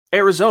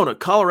Arizona,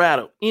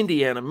 Colorado,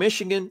 Indiana,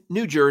 Michigan,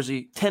 New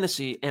Jersey,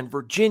 Tennessee, and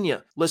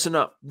Virginia. Listen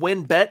up.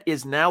 WynnBET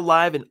is now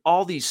live in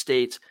all these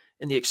states,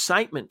 and the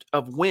excitement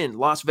of Wynn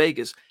Las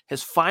Vegas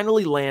has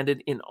finally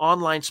landed in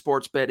online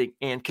sports betting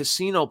and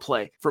casino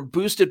play. From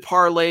boosted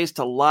parlays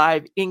to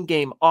live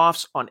in-game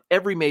offs on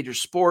every major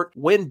sport,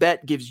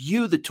 WynnBET gives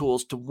you the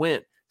tools to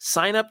win.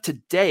 Sign up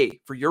today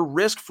for your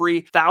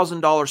risk-free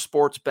 $1,000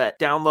 sports bet.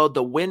 Download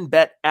the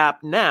WynnBET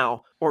app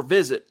now or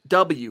visit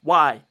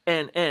wynnbet.com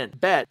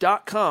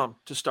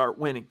to start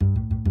winning.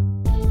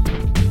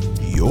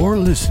 You're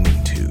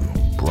listening to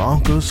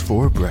Broncos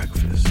for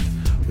Breakfast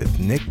with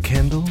Nick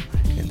Kendall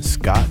and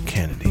Scott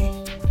Kennedy.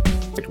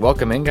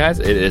 Welcome in, guys.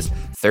 It is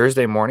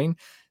Thursday morning,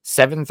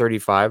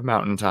 7:35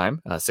 Mountain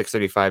Time,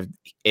 6:35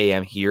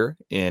 a.m. here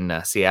in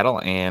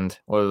Seattle, and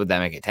what would that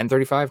make it?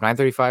 10:35,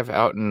 9:35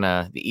 out in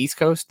the East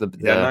Coast.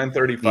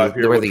 9:35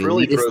 here. What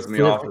really throws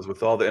me off is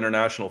with all the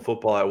international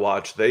football I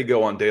watch, they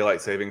go on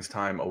daylight savings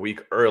time a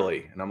week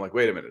early, and I'm like,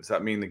 wait a minute, does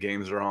that mean the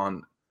games are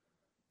on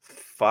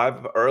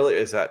 5 early?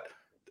 Is that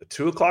a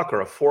 2 o'clock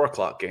or a 4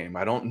 o'clock game?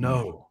 I don't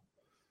know.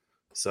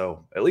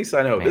 So at least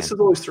I know this is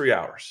always 3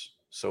 hours.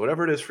 So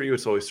whatever it is for you,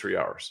 it's always 3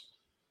 hours.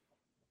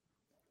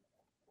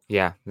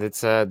 Yeah,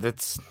 that's I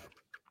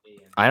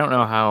don't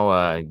know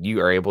how you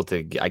are able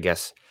to, I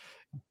guess,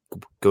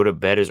 go to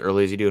bed as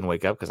early as you do and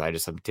wake up, because I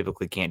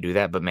typically can't do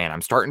that. But man,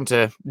 I'm starting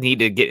to need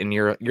to get in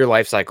your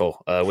life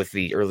cycle with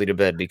the early to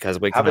bed,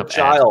 because waking up. Have a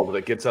child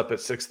that gets up at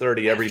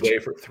 6:30 every day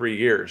for 3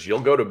 years.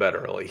 You'll go to bed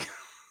early.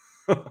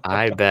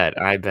 I bet.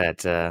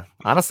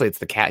 Honestly, it's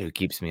the cat who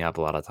keeps me up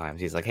a lot of times.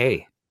 He's like,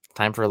 "Hey,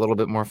 time for a little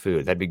bit more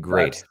food. That'd be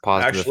great." That's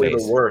Pause actually to the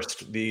face. The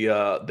worst.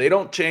 They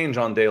don't change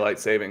on daylight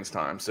savings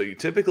time. So you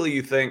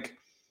think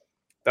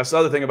that's the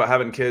other thing about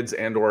having kids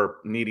and or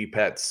needy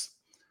pets.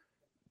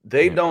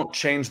 They don't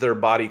change their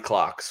body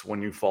clocks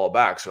when you fall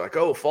back. So like,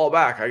 oh, fall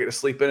back, I get to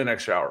sleep in an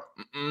extra hour.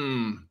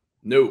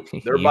 No,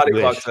 their body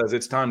clock says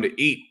it's time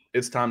to eat.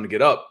 It's time to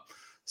get up.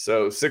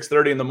 So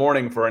 6:30 in the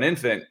morning for an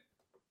infant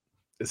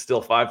is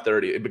still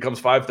 5:30. It becomes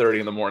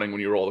 5:30 in the morning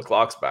when you roll the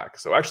clocks back.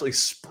 So actually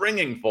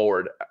springing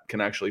forward can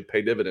actually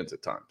pay dividends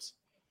at times.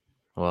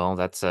 Well,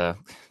 that's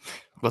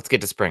let's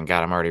get to spring.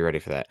 God, I'm already ready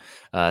for that.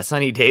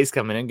 Sunny days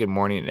coming in. Good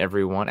morning,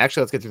 everyone.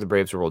 Actually, let's get through the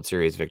Braves World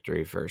Series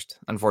victory first.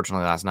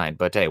 Unfortunately, last night,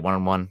 but hey,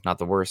 1-1, not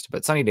the worst.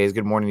 But sunny days.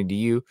 Good morning to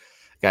you.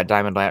 Got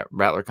Diamond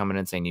Rattler coming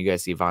in saying, you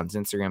guys see Von's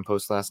Instagram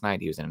post last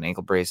night? He was in an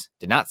ankle brace.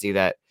 Did not see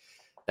that.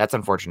 That's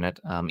unfortunate.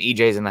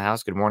 EJ's in the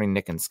house. Good morning,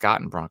 Nick and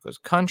Scott in Broncos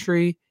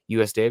country.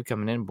 US Dave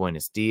coming in.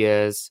 Buenos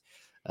dias.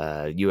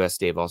 US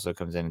Dave also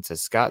comes in and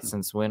says, Scott,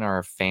 since when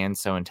are fans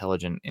so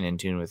intelligent and in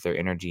tune with their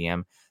inner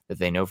GM that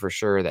they know for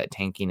sure that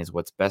tanking is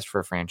what's best for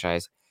a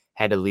franchise?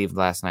 Had to leave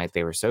last night.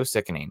 They were so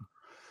sickening.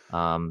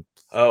 After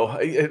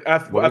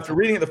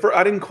reading it,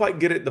 I didn't quite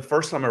get it the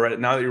first time I read it.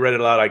 Now that you read it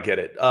aloud, I get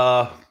it.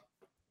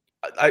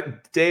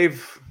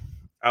 Dave,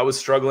 I was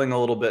struggling a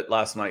little bit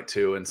last night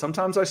too, and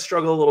sometimes I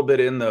struggle a little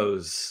bit in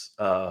those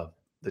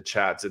the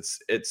chats.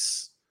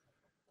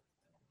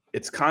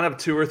 It's kind of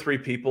 2 or 3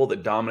 people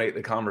that dominate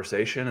the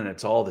conversation, and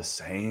it's all the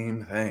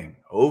same thing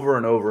over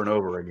and over and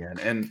over again.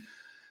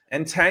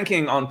 And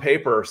tanking on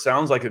paper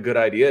sounds like a good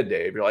idea,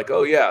 Dave. You're like,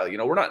 oh yeah,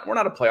 we're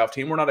not a playoff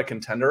team, we're not a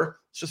contender.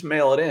 Let's just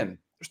mail it in.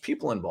 There's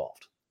people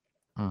involved,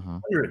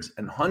 hundreds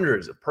and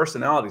hundreds of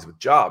personalities with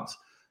jobs,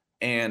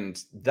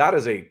 and that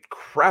is a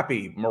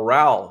crappy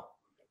morale.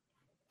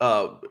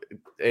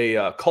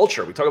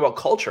 Culture. We talk about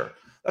culture.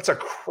 That's a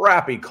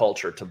crappy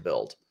culture to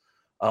build.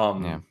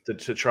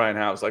 To try and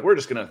have. It's like, we're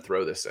just going to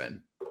throw this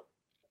in.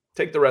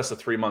 Take the rest of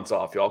 3 months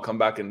off. Y'all come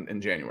back in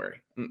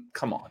January.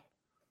 Come on.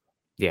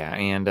 Yeah,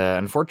 and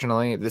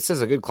unfortunately, this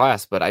is a good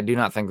class, but I do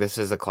not think this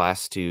is a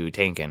class to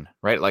tank in,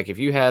 right? Like, if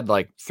you had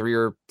like 3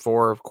 or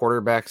 4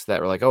 quarterbacks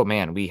that were like, oh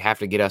man, we have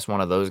to get us one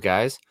of those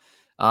guys,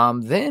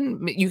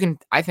 then you can.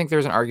 I think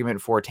there's an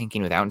argument for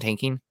tanking without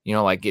tanking.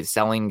 Like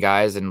selling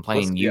guys and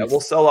playing youth. Yeah,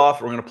 we'll sell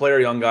off. We're going to play our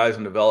young guys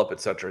and develop,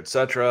 et cetera, et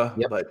cetera.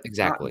 Yep, but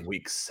exactly. Not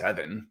week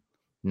 7.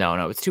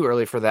 No, it's too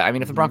early for that. I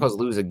mean, if the Broncos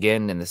lose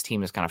again and this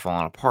team is kind of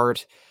falling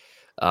apart,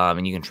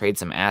 and you can trade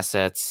some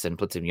assets and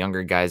put some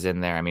younger guys in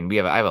there. I mean,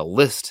 I have a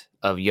list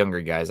of younger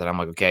guys that I'm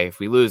like, okay, if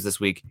we lose this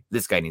week,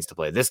 this guy needs to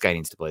play, this guy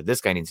needs to play,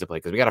 this guy needs to play,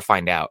 because we got to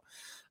find out.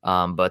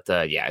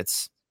 Yeah,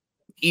 it's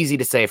easy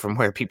to say from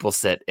where people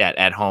sit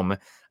at home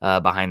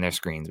behind their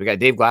screens. We got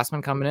Dave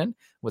Glassman coming in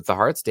with the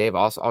Hearts. Dave,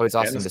 also always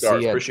awesome to see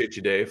you. Appreciate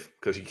you, Dave,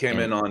 because Dave came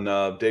in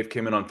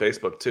on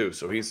Facebook too,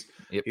 so he's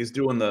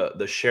doing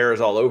the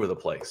shares all over the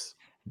place.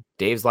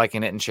 Dave's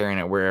liking it and sharing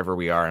it wherever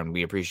we are, and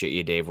we appreciate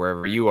you, Dave,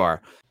 wherever you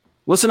are.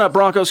 Listen up,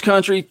 Broncos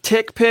country.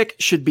 TickPick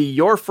should be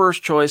your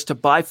first choice to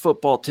buy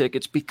football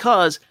tickets,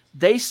 because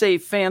they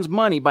save fans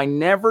money by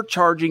never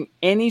charging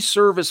any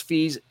service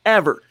fees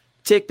ever.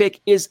 TickPick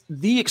is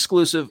the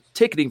exclusive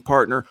ticketing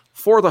partner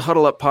for the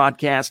Huddle Up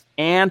podcast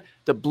and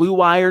the Blue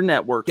Wire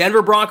Network.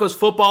 Denver Broncos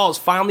football is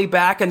finally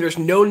back, and there's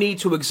no need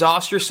to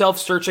exhaust yourself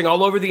searching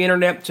all over the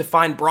internet to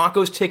find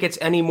Broncos tickets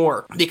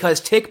anymore,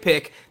 because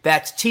TickPick,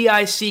 that's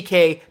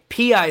TickPick,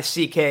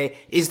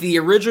 is the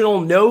original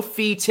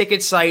no-fee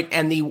ticket site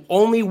and the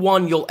only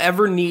one you'll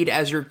ever need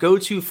as your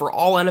go-to for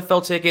all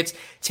NFL tickets.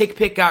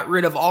 TickPick got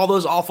rid of all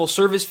those awful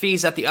service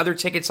fees that the other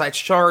ticket sites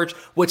charge,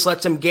 which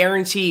lets them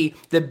guarantee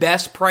the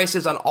best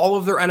prices on all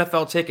of their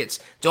NFL tickets.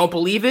 Don't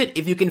believe it?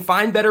 If you can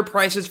find better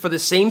prices for the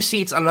same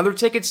seats on another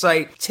ticket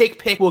site,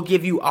 TickPick will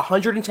give you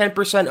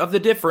 110% of the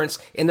difference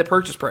in the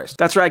purchase price.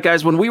 That's right,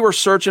 guys. When we were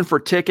searching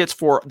for tickets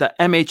for the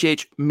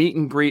MHH meet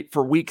and greet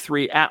for Week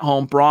 3 at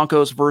home,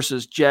 Broncos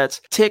versus Jets,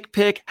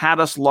 TickPick had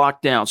us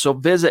locked down. So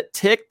visit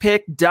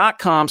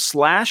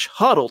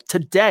tickpick.com/huddle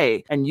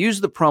today and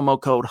use the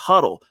promo code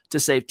HUDDLE to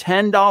save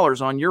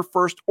 $10 on your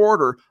first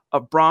order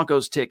of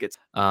Broncos tickets.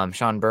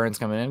 Sean Burns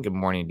coming in. Good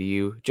morning to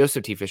you.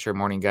 Joseph T. Fisher,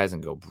 morning, guys,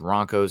 and go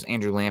Broncos.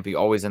 Andrew Lampy,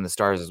 always in the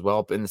Stars as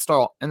well. In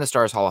the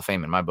Stars Hall of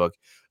Fame in my book.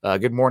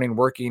 Good morning,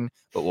 working,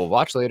 but we'll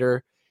watch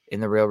later. In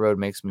the railroad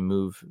makes me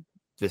move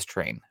this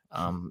train.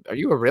 Are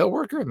you a rail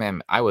worker?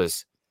 Man, I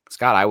was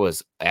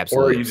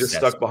absolutely. Or you just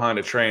obsessed. stuck behind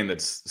a train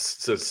that's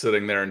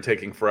sitting there and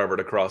taking forever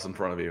to cross in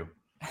front of you.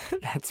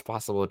 That's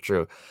possible.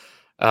 True.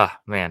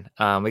 Man.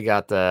 We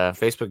got the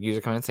Facebook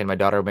user coming in saying my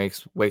daughter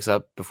wakes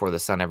up before the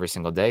sun every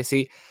single day.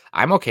 See,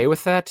 I'm okay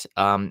with that.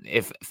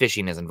 If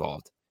fishing is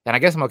involved. And I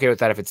guess I'm okay with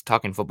that if it's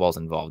talking football's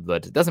involved,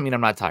 but it doesn't mean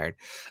I'm not tired.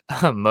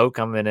 Mo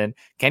coming in.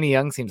 Kenny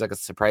Young seems like a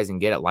surprising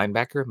get at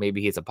linebacker.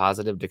 Maybe he's a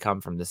positive to come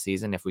from this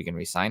season if we can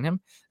re-sign him.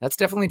 That's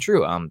definitely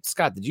true.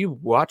 Scott, did you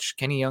watch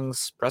Kenny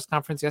Young's press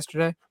conference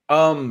yesterday?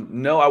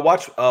 No, I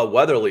watched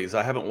Weatherly's.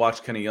 I haven't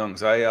watched Kenny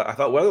Young's. I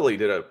thought Weatherly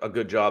did a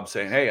good job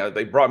saying, hey,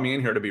 they brought me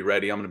in here to be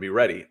ready. I'm going to be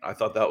ready. I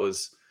thought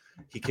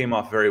he came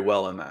off very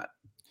well in that.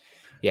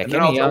 Yeah, and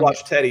Kenny then Young. I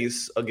watched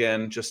Teddy's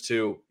again, just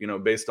to,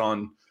 based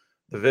on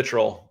the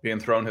vitriol being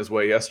thrown his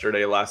way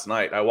last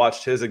night. I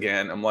watched his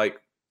again. I'm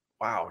like,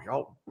 wow,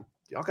 y'all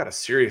got a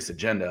serious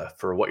agenda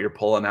for what you're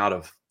pulling out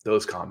of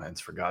those comments,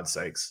 for God's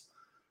sakes.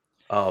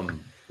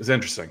 It's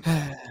interesting.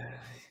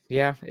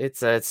 Yeah,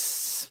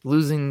 it's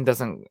losing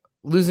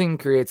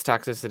creates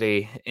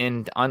toxicity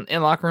in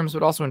locker rooms,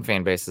 but also in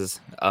fan bases.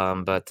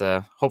 But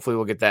hopefully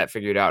we'll get that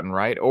figured out and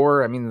right.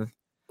 Or, I mean,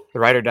 the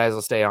ride or dies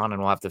will stay on,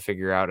 and we'll have to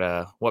figure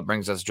out what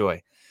brings us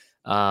joy.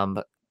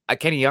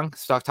 Kenny Young,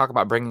 talk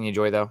about bringing you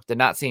joy, though. Did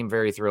not seem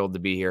very thrilled to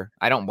be here.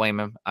 I don't blame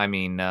him. I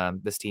mean,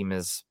 this team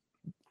is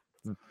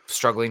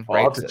struggling.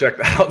 I'll have to check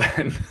that out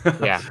then.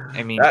 Yeah,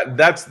 I mean,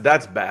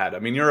 that's bad. I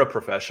mean, you're a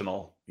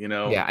professional,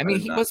 Yeah, I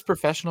mean, he was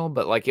professional,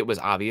 but like it was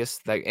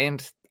obvious.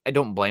 And I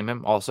don't blame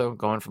him. Also,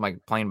 going from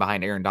like playing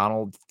behind Aaron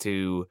Donald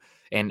in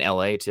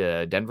LA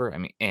to Denver. I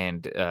mean,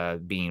 and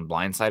being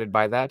blindsided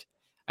by that.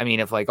 I mean,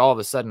 if like all of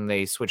a sudden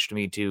they switched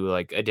me to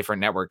like a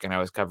different network and I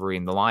was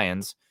covering the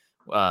Lions,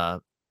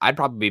 I'd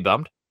probably be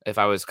bummed if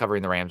I was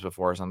covering the Rams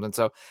before or something.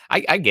 So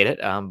I get it.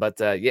 But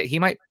yeah, he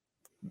might,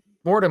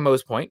 more to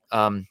Mo's point.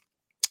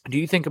 Do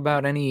you think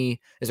about is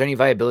there any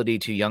viability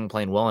to Young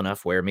playing well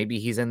enough where maybe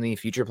he's in the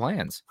future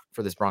plans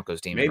for this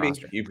Broncos team? Maybe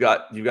roster? you've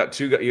got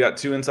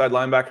two inside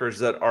linebackers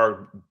that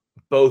are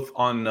both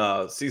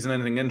on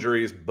season-ending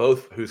injuries,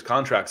 both whose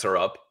contracts are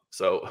up.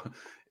 So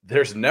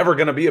there's never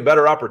going to be a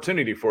better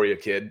opportunity for you,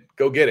 kid.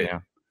 Go get it. Yeah.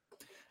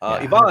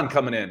 Yvonne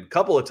coming in a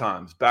couple of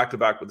times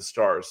back-to-back with the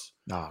Stars.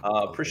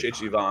 Appreciate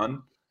you,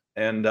 Yvonne.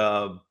 And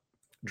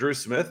Drew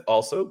Smith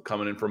also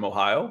coming in from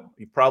Ohio.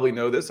 You probably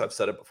know this. I've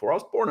said it before. I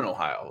was born in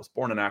Ohio. I was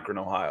born in Akron,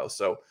 Ohio.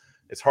 So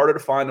it's harder to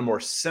find a more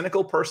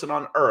cynical person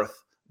on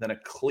earth than a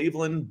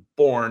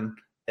Cleveland-born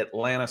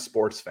Atlanta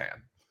sports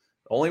fan.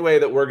 The only way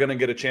that we're going to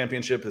get a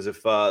championship is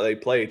if they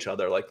play each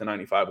other like the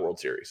 95 World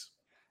Series.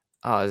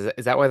 Oh,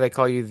 is that why they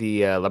call you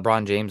the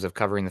LeBron James of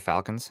covering the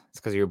Falcons?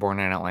 It's because you were born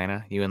in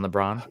Atlanta. You and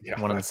LeBron,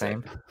 one and the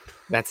same.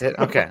 That's it.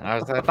 Okay,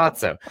 I thought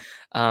so.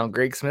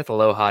 Greg Smith,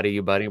 aloha to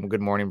you, buddy. Good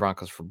morning,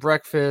 Broncos for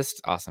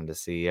breakfast. Awesome to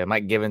see you.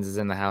 Mike Givens is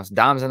in the house.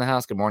 Dom's in the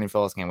house. Good morning,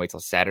 fellas. Can't wait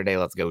till Saturday.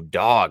 Let's go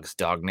Dogs,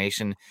 Dog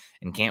Nation,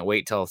 and can't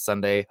wait till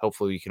Sunday.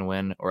 Hopefully we can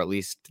win or at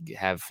least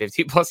have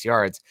 50 plus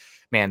yards.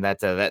 Man,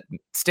 that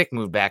stick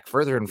moved back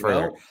further and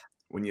further.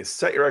 When you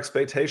set your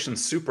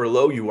expectations super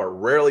low, you are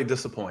rarely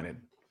disappointed.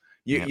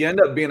 You end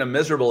up being a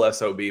miserable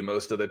SOB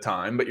most of the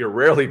time, but you're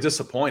rarely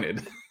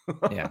disappointed.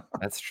 Yeah,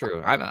 that's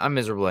true. I'm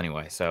miserable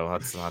anyway, so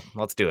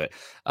let's do it.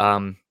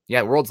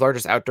 Yeah, world's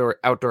largest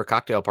outdoor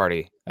cocktail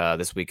party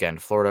this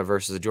weekend. Florida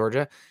versus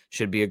Georgia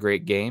should be a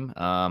great game.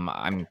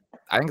 I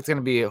think it's going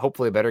to be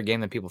hopefully a better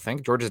game than people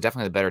think. Georgia's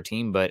definitely the better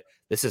team, but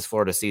this is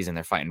Florida's season.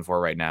 They're fighting for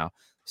right now,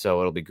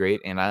 so it'll be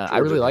great. And I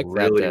really like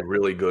that.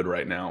 Really good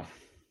right now.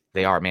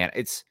 They are, man.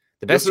 It's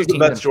the best. This is the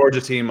best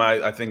Georgia team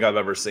I think I've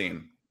ever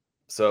seen.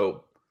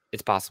 So.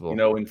 It's possible.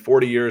 In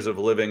 40 years of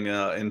living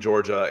in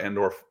Georgia and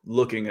or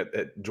looking at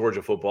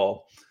Georgia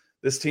football,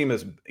 this team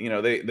is,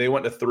 they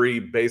went to 3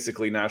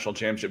 basically national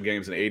championship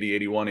games in 80,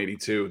 81,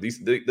 82.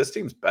 This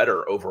team's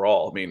better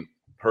overall. I mean,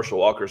 Herschel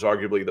Walker is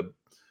arguably the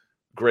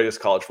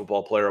greatest college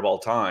football player of all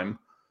time.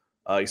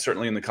 He's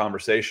certainly in the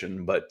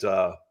conversation, but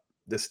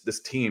this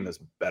team is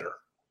better.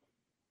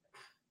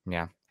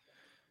 Yeah.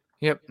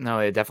 Yep. No,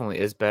 it definitely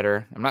is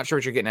better. I'm not sure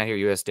what you're getting at here,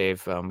 US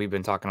Dave. We've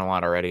been talking a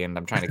lot already, and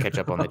I'm trying to catch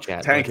up on the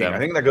chat. Tanking. But, I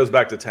think that goes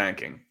back to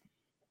tanking.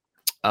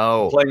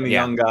 Oh, Playing the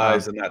yeah. young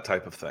guys and that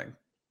type of thing.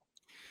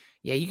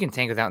 Yeah, you can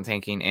tank without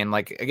tanking. And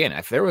like, again,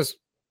 if there was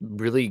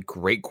really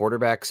great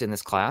quarterbacks in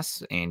this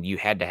class and you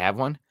had to have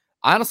one,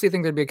 I honestly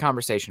think there'd be a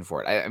conversation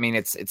for it. I mean,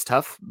 it's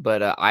tough,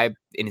 but and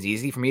it's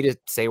easy for me to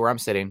say where I'm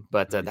sitting,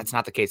 but that's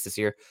not the case this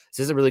year.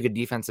 This is a really good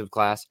defensive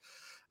class.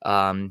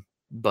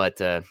 But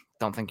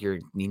don't think you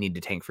need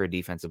to tank for a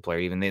defensive player,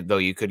 even though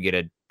you could get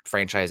a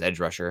franchise edge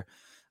rusher.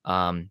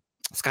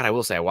 Scott, I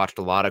will say I watched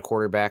a lot of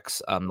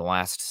quarterbacks the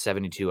last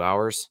 72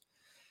 hours.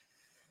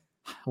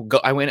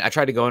 I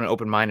tried to go in an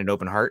open mind and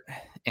open heart,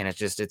 and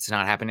it's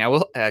not happening. I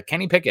will.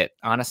 Kenny Pickett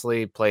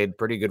honestly played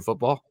pretty good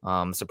football.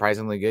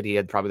 Surprisingly good. He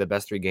had probably the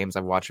best 3 games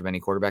I've watched of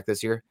any quarterback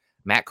this year.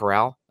 Matt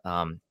Corral.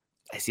 I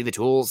see the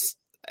tools.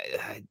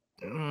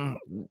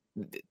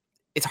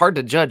 It's hard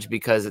to judge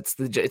because it's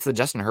the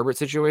Justin Herbert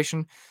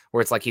situation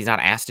where it's like he's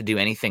not asked to do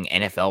anything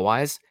NFL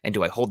wise, and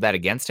do I hold that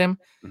against him?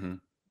 Mm-hmm.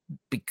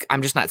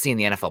 I'm just not seeing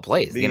the NFL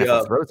plays. The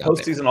NFL throws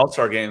postseason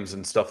All-Star games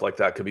and stuff like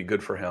that could be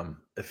good for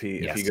him if he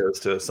goes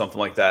to something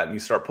like that, and you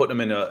start putting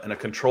him in a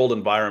controlled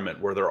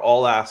environment where they're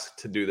all asked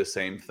to do the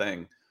same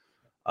thing.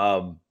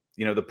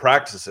 The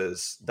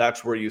practices,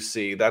 that's where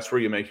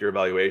you make your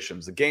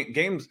evaluations. The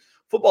games,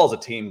 football is a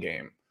team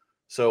game.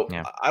 So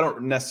I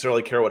don't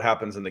necessarily care what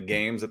happens in the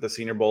games at the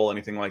Senior Bowl,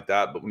 anything like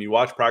that. But when you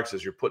watch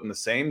practices, you're putting the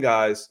same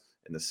guys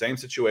in the same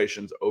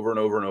situations over and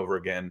over and over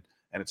again.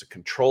 And it's a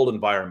controlled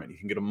environment. You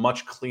can get a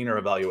much cleaner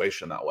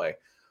evaluation that way.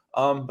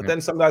 But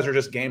then some guys are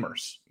just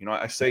gamers.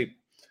 I say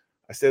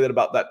that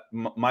about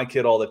my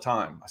kid all the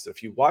time. I said,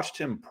 if you watched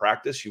him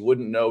practice, you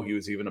wouldn't know he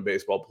was even a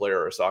baseball player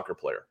or a soccer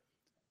player.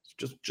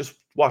 Just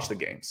watch the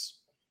games.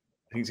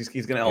 He's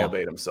going to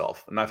elevate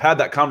himself. And I've had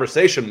that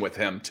conversation with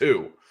him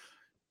too.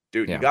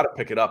 Dude, you got to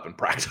pick it up in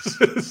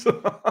practices.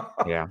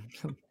 Yeah.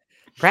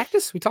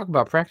 Practice? We talk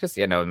about practice?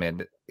 Yeah, no,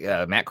 man.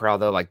 Matt Corral,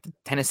 though, like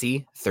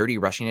Tennessee, 30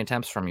 rushing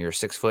attempts from your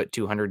 6 foot,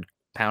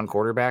 200-pound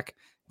quarterback,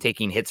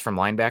 taking hits from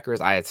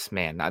linebackers. I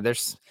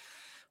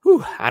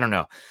don't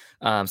know.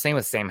 Same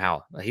with Sam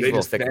Howell. He's a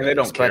little thicker. They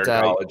don't care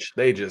college.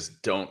 They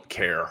just don't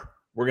care.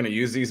 We're going to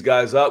use these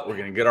guys up. We're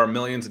going to get our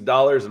millions of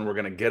dollars, and we're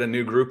going to get a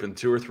new group in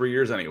 2 or 3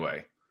 years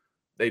anyway.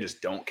 They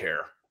just don't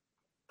care.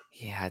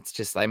 Yeah, it's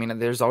just, I mean,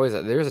 there's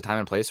a time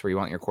and place where you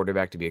want your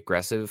quarterback to be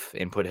aggressive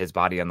and put his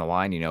body on the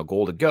line,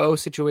 goal to go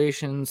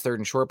situations, 3rd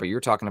and short, but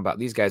you're talking about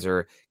these guys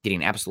are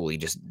getting absolutely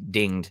just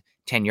dinged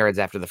 10 yards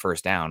after the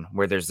first down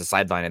where there's the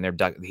sideline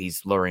and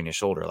he's lowering his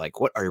shoulder. Like,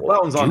 what are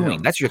you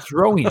doing? That's your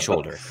throwing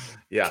shoulder.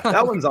 Yeah,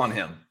 that one's on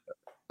him.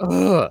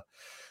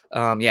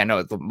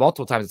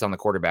 Multiple times it's on the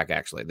quarterback,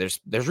 actually. There's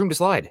room to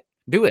slide.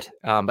 Do it.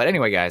 But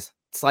anyway, guys,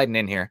 sliding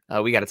in here,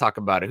 we got to talk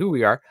about who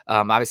we are.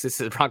 Obviously, this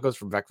is Broncos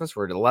for Breakfast.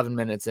 We're at 11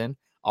 minutes in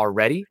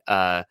already.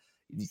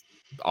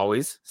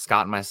 Always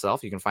Scott and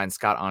myself. You can find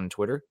Scott on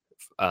Twitter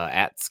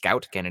at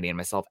Scout Kennedy and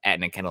myself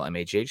at Nick Kendall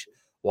MHH.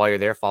 While you're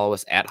there, follow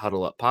us at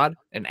Huddle Up Pod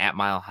and at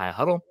Mile High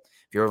Huddle.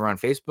 If you're over on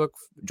Facebook,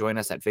 join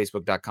us at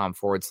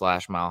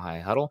facebook.com/Mile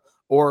High Huddle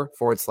or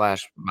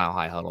 /Mile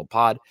High Huddle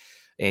Pod.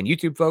 And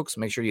YouTube folks,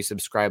 make sure you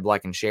subscribe,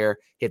 like, and share.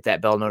 Hit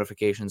that bell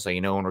notification so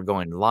you know when we're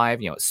going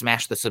live.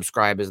 Smash the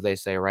subscribe, as they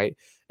say, right?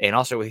 And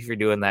also, if you're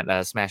doing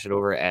that, smash it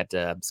over at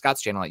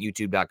Scott's channel at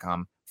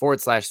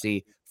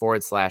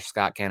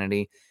youtube.com/C/Scott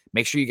Kennedy.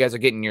 Make sure you guys are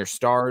getting your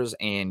stars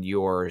and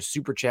your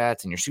super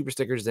chats and your super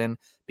stickers in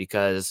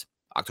because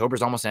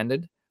October's almost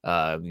ended.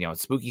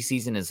 Spooky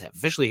season is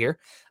officially here.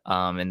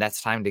 And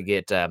that's time to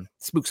get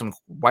spook some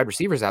wide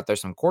receivers out there,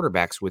 some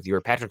quarterbacks with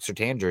your Patrick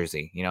Surtain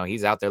jersey.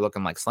 He's out there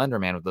looking like Slender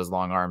Man with those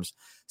long arms,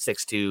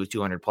 6'2",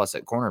 200 plus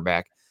at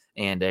cornerback.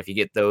 And if you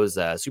get those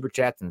super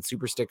chats and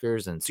super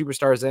stickers and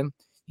superstars in,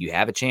 you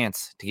have a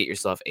chance to get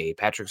yourself a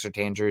Patrick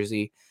Surtain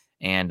jersey.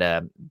 And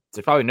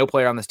there's probably no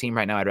player on this team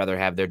right now I'd rather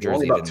have their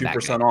jersey. Only about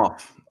 2%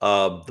 off.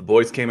 The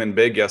boys came in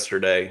big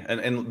yesterday,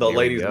 and the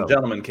ladies and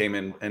gentlemen came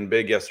in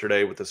big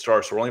yesterday with the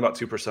stars. So we're only about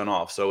 2%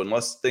 off. So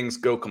unless things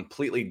go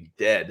completely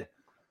dead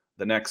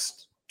the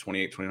next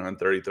 28, 29,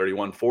 30,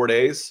 31, 4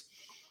 days,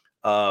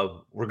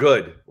 we're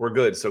good. We're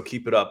good. So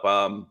keep it up.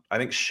 I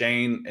think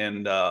Shane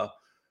and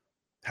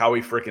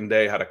Howie frickin'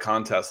 Day had a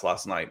contest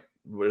last night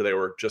where they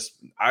were just,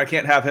 I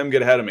can't have him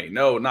get ahead of me.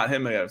 No, not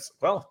him.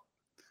 Well,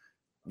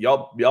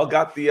 y'all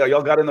got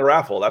in the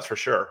raffle. That's for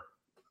sure.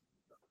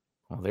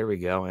 Well, there we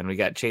go. And we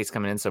got Chase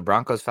coming in. So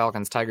Broncos,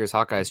 Falcons, Tigers,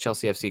 Hawkeyes,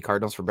 Chelsea FC,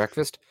 Cardinals for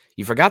breakfast.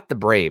 You forgot the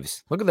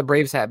Braves. Look at the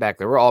Braves hat back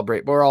there. We're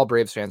all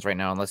Braves fans right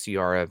now, unless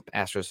you are a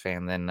Astros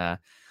fan, then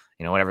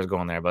whatever's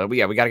going there. But we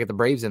got to get the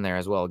Braves in there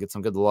as well. Get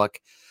some good luck.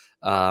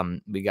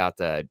 We got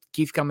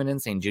Keith coming in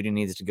saying Judy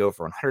needs to go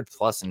for 100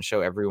 plus and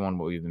show everyone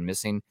what we've been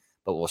missing.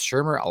 But will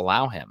Shermer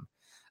allow him?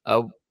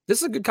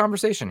 This is a good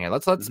conversation here.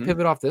 Let's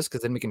pivot off this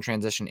because then we can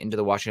transition into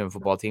the Washington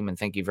football team. And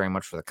thank you very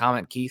much for the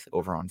comment, Keith,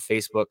 over on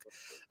Facebook.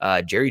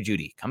 Jerry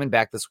Jeudy coming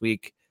back this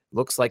week.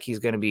 looks like he's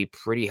going to be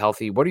pretty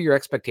healthy. What are your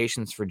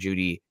expectations for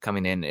Judy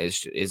coming in?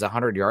 Is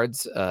 100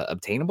 yards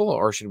obtainable,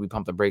 or should we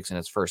pump the brakes in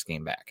his first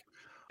game back?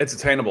 It's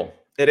attainable.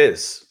 It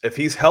is. If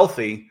he's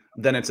healthy,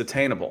 then it's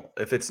attainable.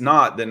 If it's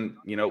not, then,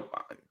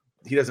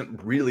 he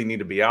doesn't really need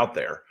to be out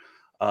there.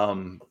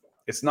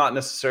 It's not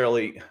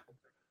necessarily,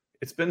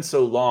 it's been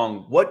so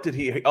long. What did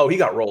he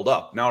got rolled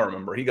up. Now I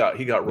remember he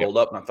got rolled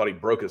up, and I thought he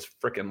broke his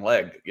freaking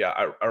leg.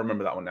 Yeah. I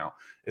remember that one now.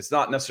 It's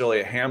not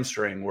necessarily a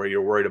hamstring where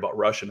you're worried about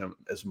rushing him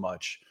as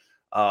much.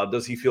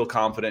 Does he feel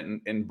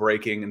confident in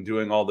breaking and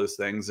doing all those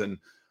things? And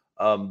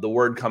the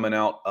word coming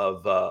out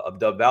of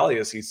Dove Valley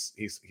is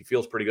he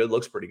feels pretty good,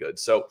 looks pretty good.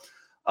 So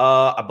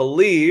I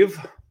believe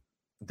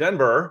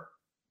Denver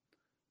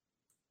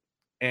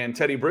and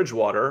Teddy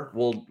Bridgewater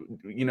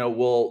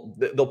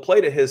they'll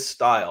play to his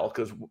style,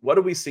 because what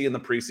do we see in the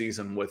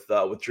preseason with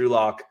Drew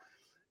Lock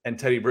and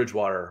Teddy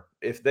Bridgewater?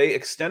 If they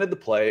extended the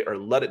play or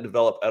let it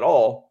develop at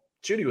all,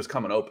 Judy was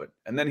coming open,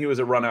 and then he was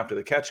a run after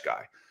the catch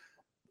guy.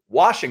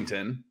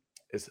 Washington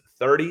is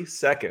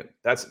 32nd.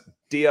 That's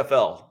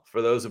DFL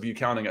for those of you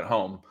counting at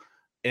home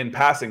in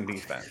passing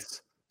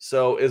defense.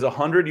 So is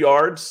 100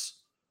 yards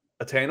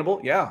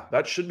attainable? Yeah,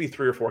 that should be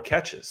 3 or 4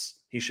 catches.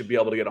 He should be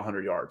able to get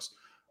 100 yards.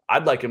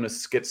 I'd like him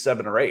to get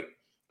 7 or 8.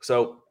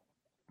 So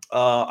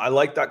I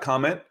like that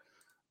comment.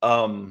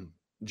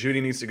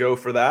 Judy needs to go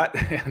for that.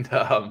 And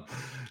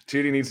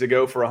Judy needs to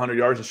go for 100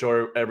 yards and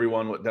show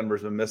everyone what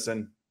Denver's been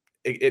missing.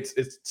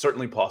 It's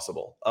certainly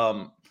possible.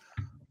 The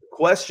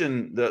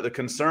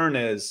concern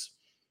is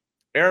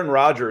Aaron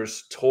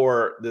Rodgers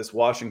tore this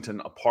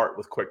Washington apart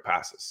with quick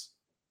passes.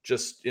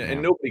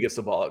 And nobody gets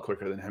the ball out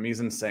quicker than him. He's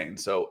insane.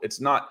 So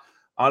it's not,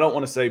 I don't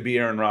want to say be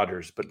Aaron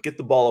Rodgers, but get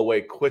the ball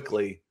away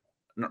quickly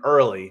and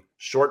early,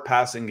 short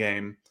passing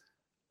game,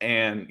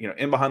 and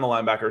in behind the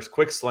linebackers,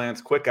 quick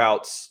slants, quick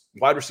outs,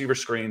 wide receiver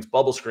screens,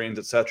 bubble screens,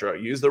 etc.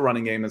 Use the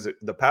running game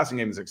the passing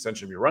game as an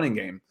extension of your running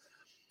game.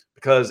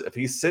 Because if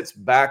he sits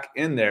back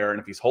in there and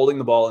if he's holding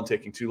the ball and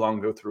taking too long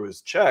to go through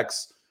his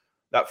checks,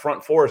 that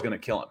front four is going to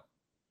kill him.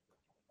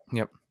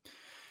 Yep.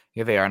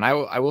 Yeah, they are. And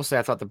I will say,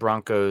 I thought the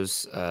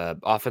Broncos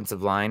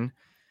offensive line,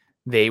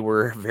 they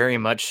were very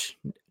much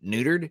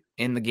neutered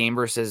in the game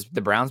versus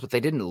the Browns, but they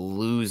didn't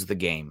lose the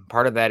game.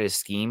 Part of that is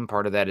scheme.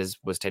 Part of that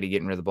was Teddy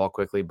getting rid of the ball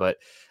quickly. But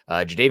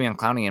Jadeveon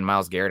Clowney and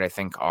Myles Garrett, I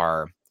think,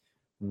 are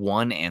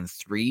 1 and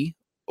 3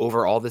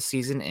 overall this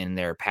season in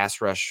their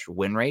pass rush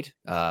win rate.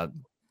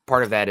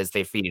 Part of that is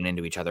they feeding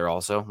into each other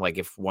also. Like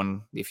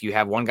if you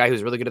have one guy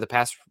who's really good at the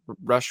pass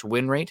rush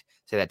win rate,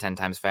 say that 10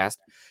 times fast,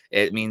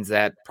 it means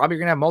that probably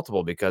you're gonna have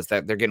multiple, because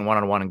they're getting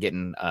one-on-one and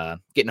getting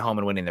home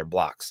and winning their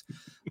blocks.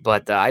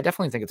 But I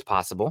definitely think it's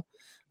possible.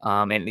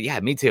 And yeah,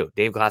 me too.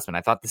 Dave Glassman.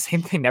 I thought the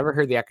same thing. Never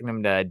heard the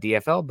acronym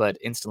DFL, but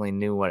instantly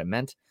knew what it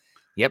meant.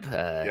 Yep.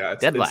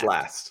 It's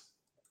last.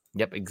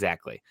 Yep,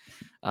 exactly.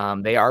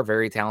 They are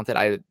very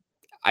talented.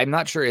 I'm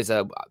not sure. Is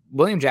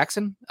William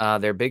Jackson,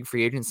 their big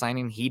free agent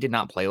signing, he did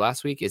not play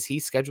last week. Is he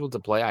scheduled to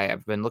play? I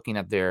have been looking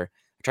at I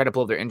tried to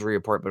pull up their injury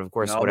report, but of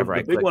course, whatever.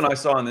 The big one I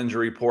saw in the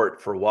injury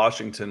report for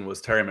Washington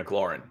was Terry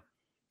McLaurin.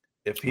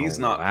 If he's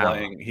not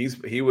playing,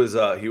 he was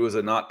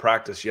a not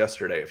practice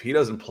yesterday. If he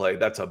doesn't play,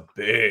 that's a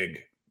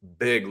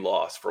big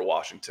loss for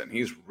Washington.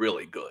 He's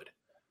really good.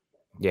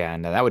 Yeah,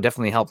 and that would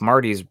definitely help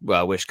Marty's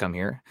wish come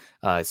here,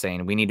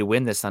 saying we need to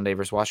win this Sunday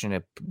versus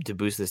Washington to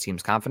boost this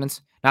team's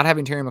confidence. Not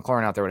having Terry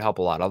McLaurin out there would help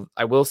a lot.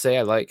 I will say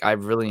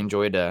I've really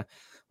enjoyed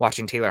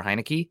watching Taylor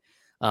Heineke.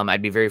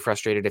 I'd be very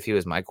frustrated if he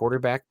was my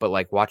quarterback, but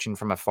like watching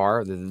from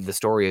afar, the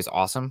story is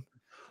awesome,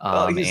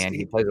 and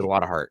he plays with a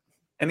lot of heart.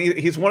 And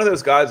he's one of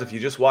those guys, if you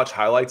just watch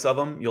highlights of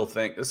him, you'll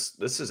think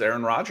this is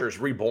Aaron Rodgers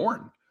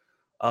reborn.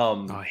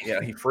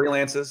 He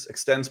freelances,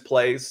 extends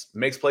plays,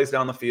 makes plays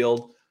down the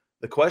field.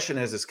 The question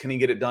is can he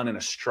get it done in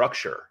a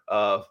structure?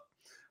 A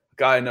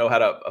guy I know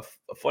had a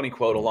funny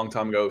quote a long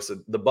time ago, said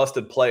the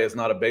busted play is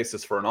not a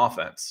basis for an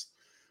offense.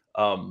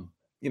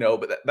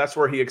 But that's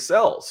where he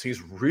excels.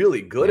 He's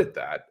really good at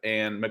that.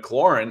 And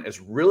McLaurin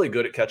is really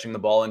good at catching the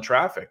ball in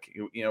traffic.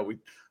 I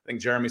think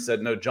Jeremy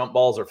said no jump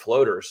balls or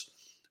floaters.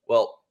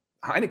 Well,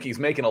 Heineke's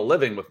making a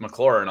living with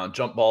McLaurin on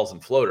jump balls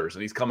and floaters,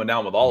 and he's coming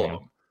down with all of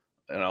them.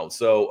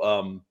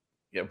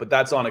 But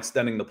that's on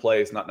extending the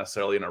plays, not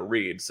necessarily in a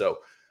read. So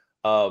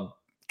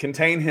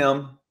contain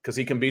him because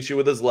he can beat you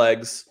with his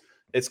legs.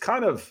 It's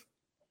kind of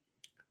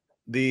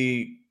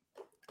a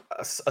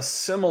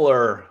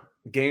similar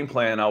game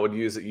plan I would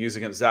use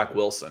against Zach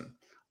Wilson.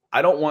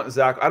 I don't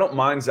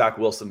mind Zach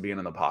Wilson being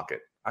in the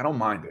pocket. I don't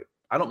mind it.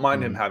 I don't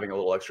mind him having a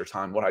little extra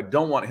time. What I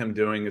don't want him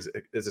doing is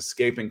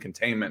escaping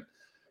containment,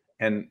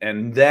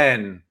 and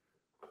then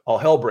all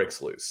hell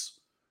breaks loose.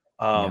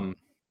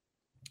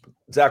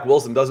 Zach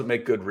Wilson doesn't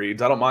make good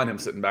reads. I don't mind him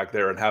sitting back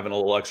there and having a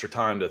little extra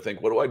time to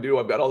think, what do I do?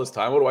 I've got all this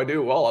time. What do I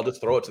do? Well, I'll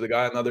just throw it to the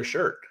guy in the other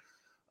shirt.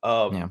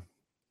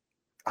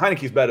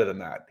 Heineke's better than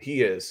that.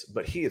 He is,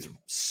 but he is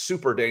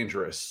super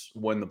dangerous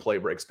when the play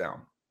breaks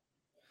down.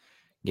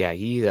 Yeah,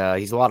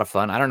 he's a lot of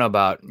fun. I don't know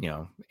about,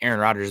 Aaron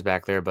Rodgers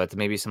back there, but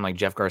maybe some like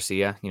Jeff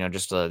Garcia,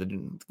 just a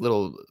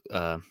little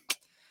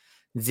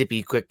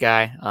zippy, quick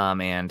guy.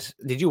 And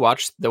did you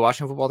watch the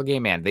Washington football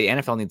game? Man, the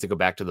NFL needs to go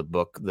back to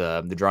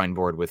the drawing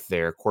board with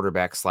their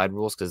quarterback slide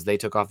rules, because they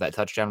took off that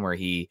touchdown where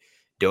he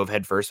dove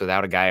headfirst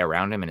without a guy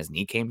around him and his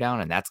knee came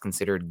down, and that's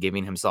considered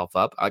giving himself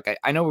up. Like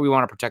I know we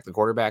want to protect the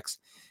quarterbacks,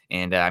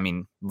 and I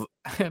mean,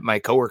 my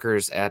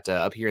coworkers at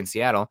up here in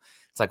Seattle,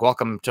 it's like,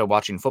 welcome to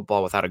watching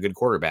football without a good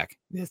quarterback.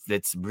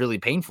 It's really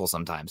painful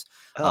sometimes.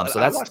 So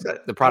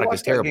the product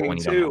is terrible when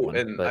you don't have one.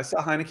 And but I saw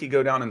Heineke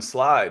go down and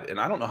slide, and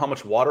I don't know how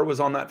much water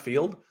was on that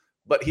field,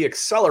 but he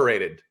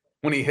accelerated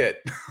when he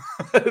hit.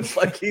 It's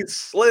like he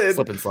slid,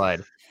 slip and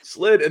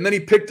slide, and then he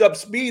picked up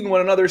speed and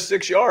went another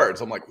 6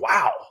 yards. I'm like,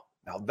 wow,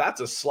 now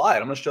that's a slide.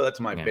 I'm going to show that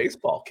to my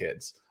baseball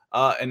kids.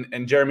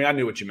 And Jeremy, I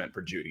knew what you meant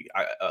for Judy.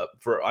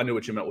 I knew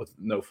what you meant with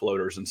no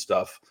floaters and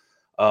stuff.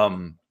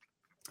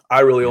 I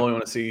really only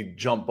want to see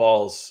jump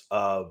balls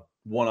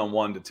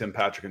one-on-one to Tim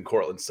Patrick and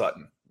Cortland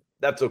Sutton.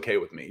 That's okay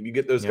with me. You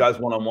get those guys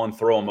one-on-one,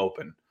 throw them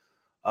open.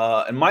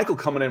 And Michael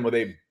coming in with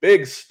a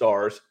big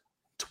stars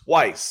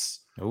twice.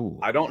 Ooh.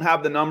 I don't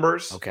have the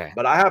numbers,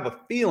 but I have a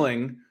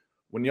feeling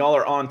when y'all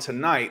are on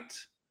tonight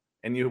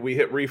and we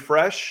hit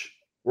refresh,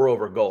 we're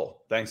over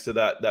goal. Thanks to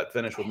that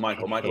finish with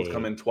Michael. Michael's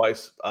come in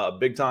twice,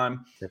 big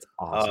time. That's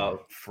awesome.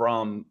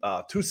 From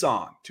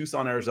Tucson,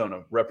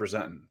 Arizona,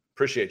 representing.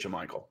 Appreciate you,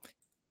 Michael.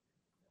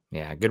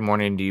 Yeah, good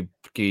morning to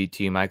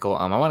you, Michael.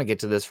 I want to get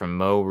to this from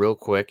Mo real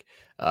quick.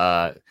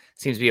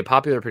 Seems to be a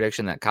popular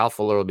prediction that Kyle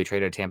Fuller will be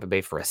traded to Tampa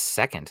Bay for a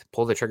second.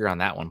 Pull the trigger on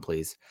that one,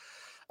 please.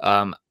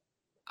 I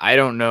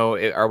don't know.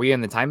 Are we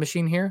in the time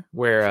machine here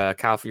where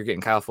you're getting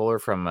Kyle Fuller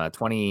from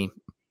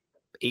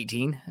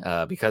 2018?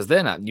 Because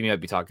then you might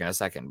be talking in a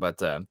second. But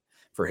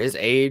for his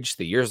age,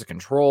 the years of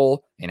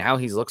control, and how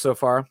he's looked so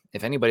far,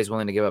 if anybody's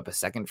willing to give up a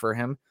second for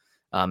him,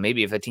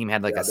 maybe if a team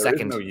had a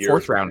second,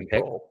 fourth round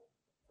pick.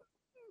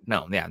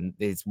 No, yeah,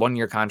 it's 1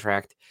 year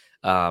contract.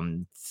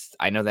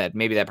 I know that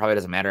maybe that probably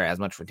doesn't matter as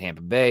much for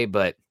Tampa Bay,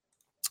 but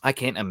I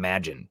can't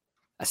imagine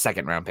a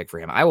second round pick for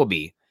him. I will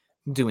be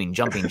doing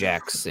jumping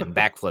jacks and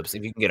backflips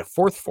if you can get a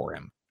fourth for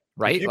him,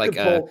 right?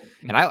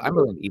 And I'm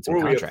willing to eat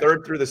some contract. A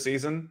third through the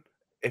season,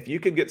 if you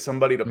could get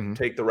somebody to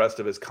take the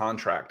rest of his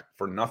contract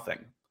for nothing,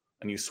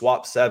 and you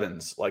swap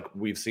sevens like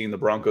we've seen the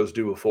Broncos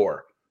do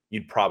before,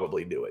 you'd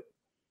probably do it.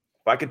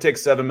 If I could take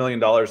 $7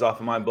 million off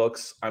of my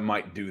books, I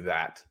might do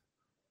that.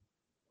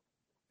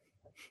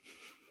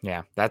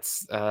 Yeah,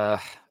 that's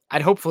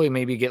I'd hopefully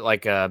maybe get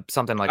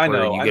something like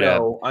you get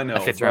a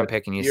fifth round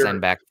pick and you send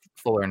back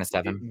Fuller and a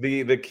seven.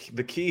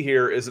 The key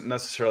here isn't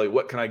necessarily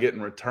what can I get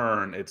in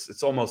return.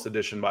 It's almost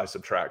addition by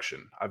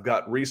subtraction. I've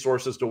got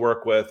resources to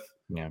work with.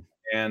 Yeah.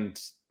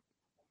 And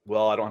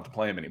I don't have to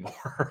play him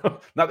anymore.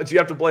 Not that you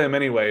have to play him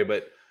anyway,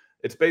 but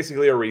it's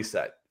basically a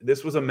reset.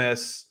 This was a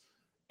miss,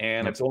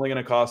 and it's only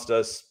going to cost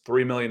us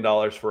 $3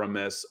 million for a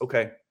miss.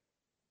 Okay.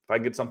 If I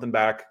can get something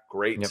back,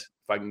 great. If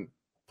I can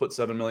put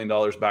 $7 million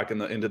back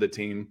into the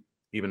team,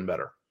 even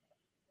better.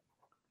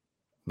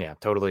 Yeah,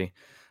 totally.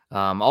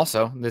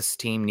 Also, this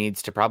team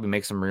needs to probably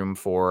make some room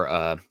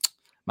for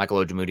Michael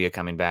Ojemudia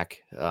coming back,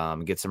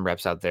 get some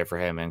reps out there for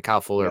him, and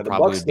Kyle Fuller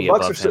probably the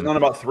Bucks are sitting on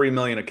about $3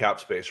 million of cap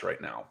space right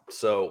now.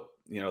 So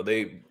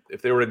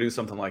if they were to do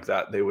something like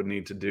that, they would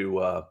need to do.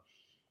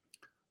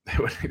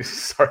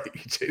 Sorry,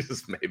 EJ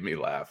just made me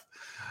laugh.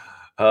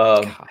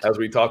 As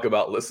we talk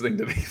about listening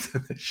to these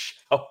in the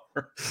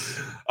shower.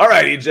 All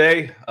right,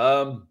 EJ.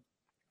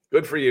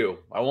 Good for you.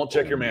 I won't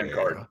check your man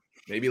card.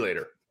 Maybe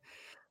later.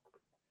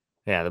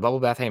 Yeah, the bubble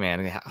bath. Hey,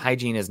 man,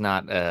 hygiene is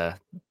not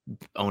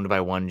owned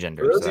by one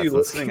gender. For those of you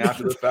listening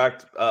after the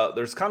fact,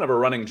 there's kind of a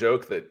running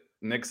joke that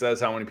Nick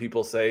says how many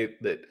people say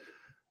that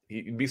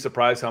you'd be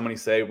surprised how many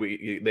say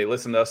they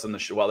listen to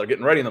us while they're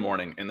getting ready in the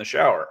morning in the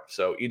shower.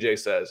 So EJ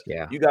says,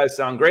 you guys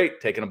sound great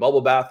taking a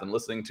bubble bath and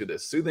listening to the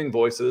soothing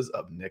voices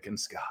of Nick and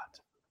Scott.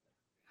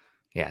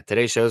 Yeah,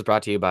 today's show is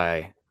brought to you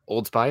by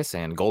Old Spice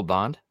and Gold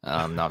Bond. No,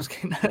 I was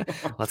kidding.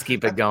 Let's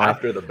keep it going.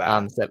 After the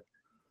bath.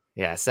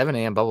 7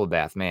 a.m. bubble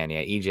bath. Man,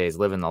 yeah, EJ's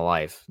living the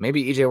life.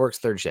 Maybe EJ works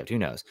third shift. Who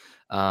knows?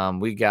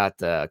 We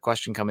got a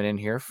question coming in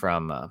here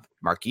from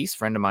Marquise,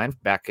 friend of mine,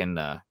 back in,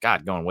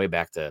 going way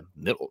back to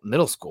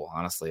middle school,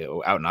 honestly,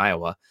 out in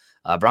Iowa.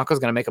 Broncos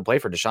going to make a play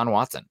for Deshaun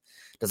Watson.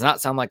 Does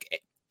not sound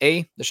like,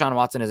 Deshaun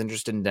Watson is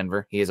interested in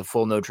Denver. He has a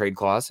full no-trade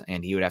clause,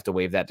 and he would have to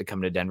waive that to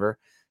come to Denver.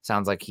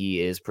 Sounds like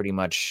he is pretty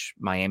much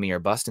Miami or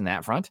bust in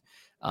that front.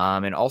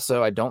 And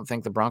also, I don't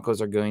think the Broncos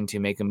are going to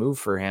make a move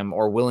for him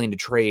or willing to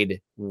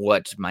trade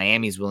what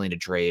Miami's willing to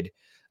trade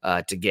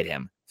to get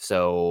him.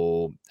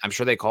 So I'm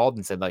sure they called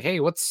and said, hey,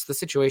 what's the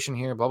situation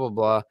here? Blah, blah,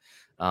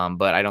 blah.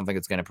 But I don't think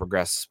it's going to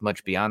progress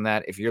much beyond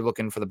that. If you're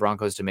looking for the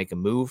Broncos to make a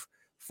move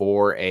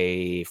for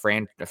a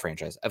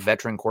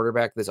veteran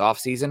quarterback this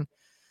offseason,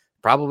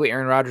 probably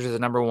Aaron Rodgers is the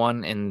number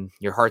one in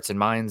your hearts and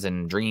minds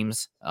and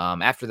dreams.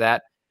 After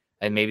that,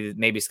 and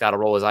maybe Scott will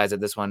roll his eyes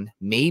at this one.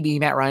 Maybe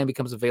Matt Ryan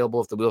becomes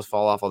available if the wheels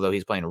fall off, although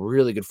he's playing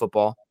really good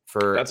football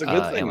for That's a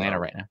good thing, Atlanta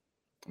though. right now.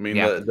 I mean,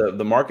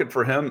 the market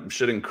for him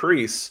should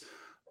increase.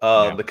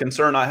 The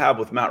concern I have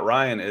with Matt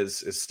Ryan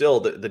is still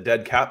the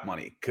dead cap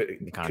money. Could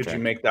you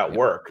make that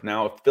work?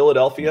 Now, if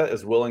Philadelphia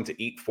is willing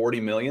to eat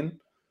 $40 million,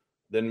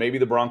 then maybe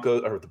the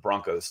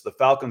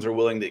Falcons are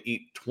willing to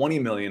eat $20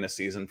 million a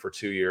season for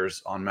 2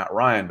 years on Matt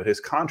Ryan, but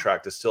his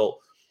contract is still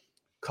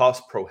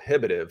cost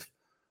prohibitive.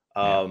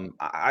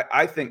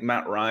 I think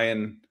Matt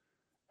Ryan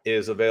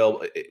is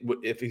available.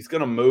 If he's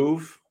going to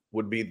move,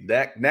 would be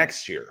that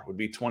next year, would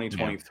be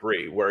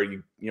 2023, where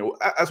you know,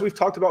 as we've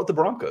talked about with the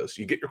Broncos,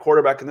 you get your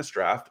quarterback in this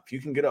draft. If you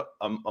can get a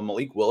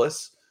Malik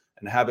Willis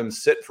and have him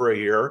sit for a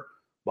year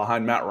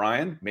behind Matt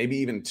Ryan, maybe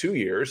even 2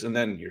 years, and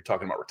then you're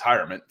talking about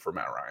retirement for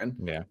Matt Ryan.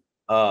 Yeah.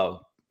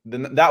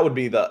 Then that would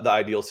be the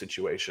ideal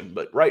situation.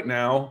 But right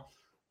now,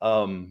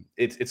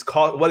 it's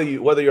called,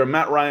 whether you're a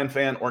Matt Ryan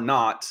fan or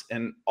not,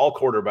 and all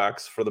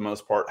quarterbacks for the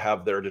most part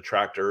have their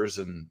detractors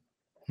and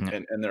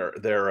their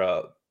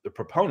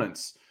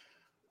proponents.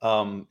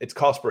 It's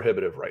cost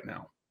prohibitive right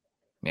now.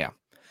 Yeah.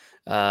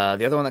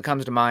 The other one that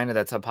comes to mind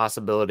that's a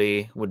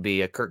possibility would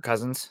be a Kirk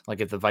Cousins.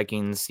 Like if the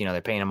Vikings, you know,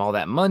 they're paying him all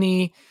that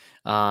money,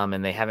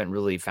 and they haven't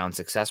really found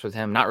success with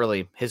him. Not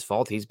really his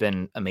fault. He's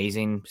been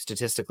amazing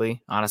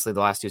statistically. Honestly,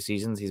 the last 2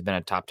 seasons, he's been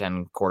a top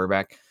 10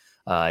 quarterback.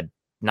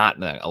 Not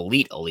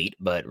elite,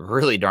 but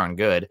really darn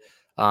good.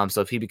 So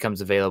if he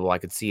becomes available, I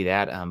could see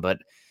that. But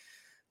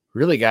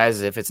really,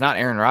 guys, if it's not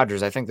Aaron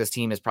Rodgers, I think this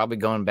team is probably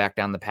going back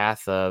down the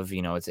path of,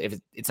 you know, if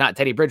it's not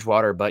Teddy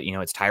Bridgewater, but, you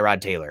know, it's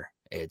Tyrod Taylor,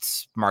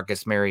 it's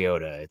Marcus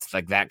Mariota, it's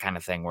like that kind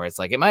of thing where it's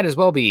like it might as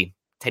well be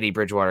Teddy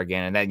Bridgewater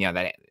again, and then, you know,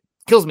 that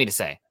kills me to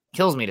say,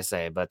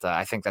 but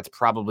I think that's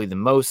probably the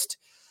most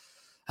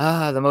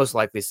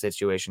likely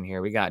situation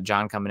here. We got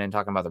John coming in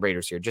talking about the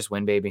Raiders here. Just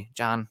win, baby,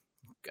 John.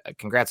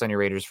 Congrats on your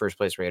Raiders, first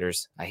place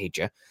Raiders. I hate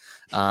you.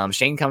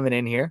 Shane coming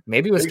in here,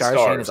 maybe with stars.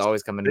 Shane is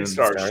always coming in. Big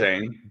stars,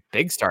 Shane.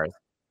 Big stars.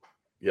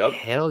 Yep.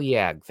 Hell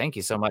yeah. Thank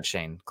you so much,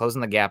 Shane.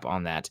 Closing the gap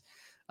on that.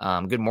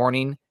 Good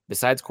morning.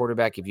 Besides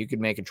quarterback, if you could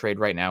make a trade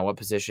right now, what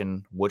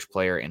position, which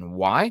player, and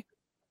why?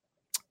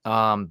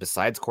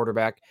 Besides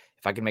quarterback,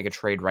 if I could make a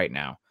trade right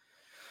now.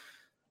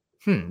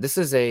 This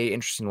is a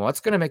interesting one. What's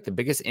going to make the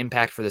biggest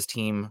impact for this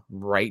team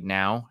right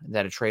now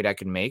that a trade I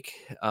could make?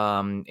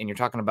 And you're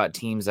talking about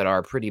teams that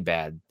are pretty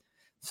bad.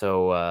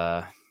 So,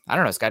 I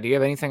don't know, Scott, do you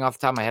have anything off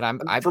the top of my head?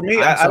 I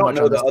don't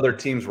know the other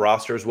team's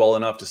rosters well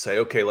enough to say,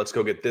 okay, let's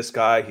go get this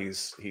guy.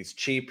 He's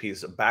cheap.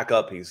 He's a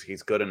backup.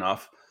 He's good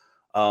enough.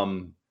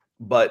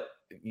 But,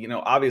 you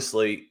know,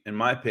 obviously, in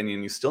my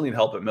opinion, you still need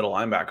help at middle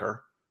linebacker.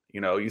 You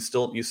know, you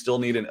still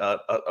need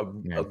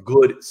a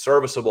good,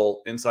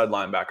 serviceable inside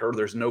linebacker.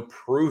 There's no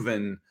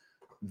proven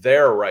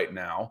there right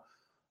now.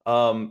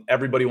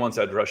 Everybody wants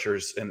edge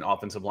rushers and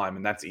offensive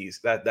linemen. That's easy.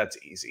 That's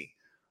easy.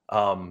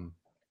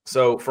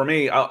 So for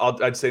me,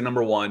 I'd say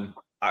number one,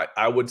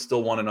 I would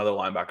still want another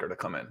linebacker to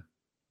come in.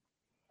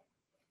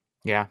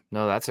 Yeah,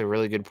 no, that's a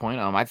really good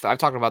point. I've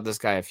talked about this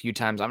guy a few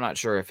times. I'm not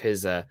sure if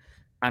his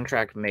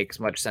contract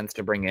makes much sense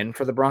to bring in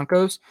for the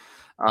Broncos.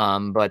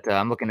 But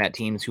I'm looking at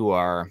teams who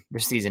are, their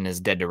season is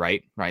dead to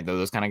right?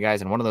 Those kind of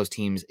guys. And one of those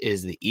teams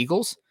is the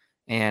Eagles.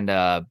 And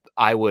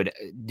I would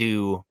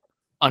do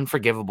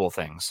unforgivable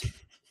things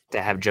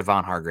to have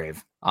Javon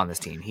Hargrave on this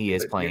team. He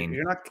is playing.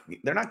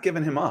 They're not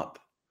giving him up.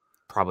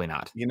 Probably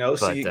not. You know,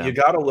 so you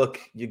got to look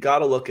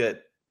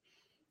at,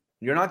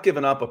 you're not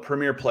giving up a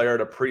premier player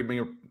at a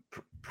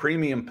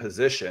premium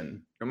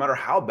position, no matter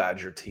how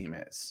bad your team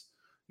is,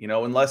 you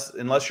know,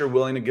 unless you're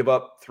willing to give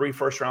up 3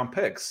 first-round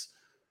picks.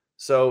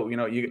 So, you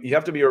know, you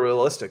have to be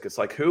realistic. It's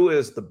like, who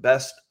is the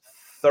best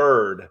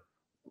third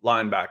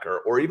linebacker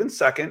or even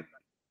second?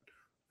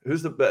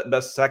 Who's the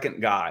best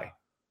second guy?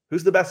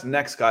 Who's the best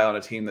next guy on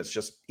a team that's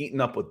just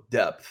eaten up with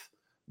depth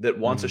that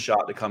wants a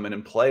shot to come in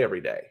and play every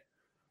day?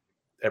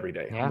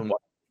 Yeah. And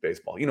watch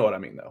baseball. You know what I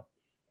mean, though.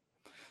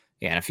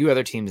 Yeah, and a few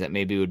other teams that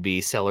maybe would be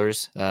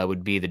sellers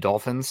would be the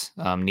Dolphins,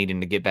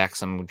 needing to get back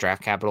some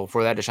draft capital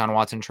for that Deshaun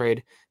Watson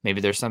trade.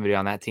 Maybe there's somebody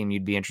on that team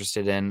you'd be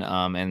interested in.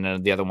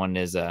 And the other one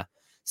is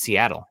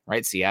Seattle,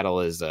 right? Seattle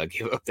is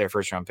gave up their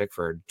first-round pick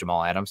for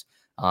Jamal Adams,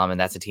 and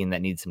that's a team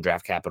that needs some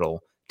draft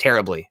capital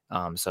terribly.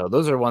 So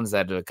those are ones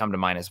that come to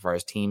mind as far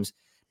as teams.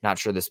 Not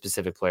sure the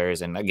specific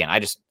players. And again, I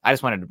just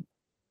wanted to.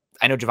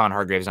 I know Javon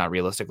Hargrave is not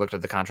realistic. Looked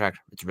at the contract;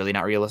 it's really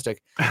not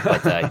realistic.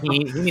 But he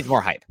needs more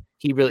hype.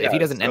 He really, if he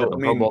doesn't end up in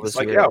Pro Bowl this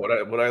year,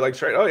 would I like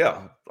trade? Oh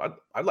yeah,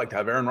 I'd like to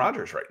have Aaron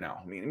Rodgers right now.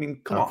 I mean,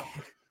 come on.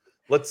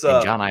 Let's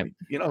John, I'm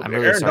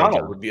really Aaron Donald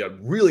John. would be a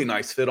really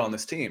nice fit on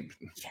this team.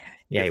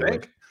 Yeah, he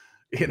would.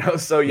 You know,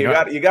 so you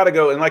got to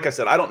go. And like I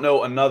said, I don't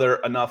know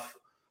enough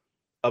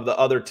of the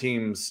other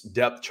team's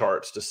depth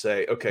charts to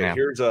say, okay,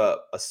 here's a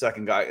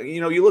second guy.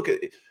 You know, you look at,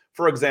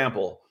 for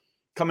example,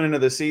 coming into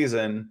the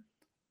season,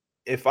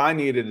 if I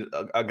needed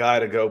a guy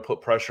to go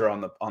put pressure on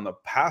the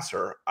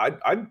passer,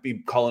 I'd be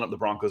calling up the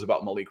Broncos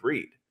about Malik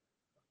Reed.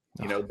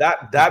 You know,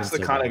 that's the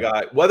kind of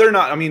guy. Whether or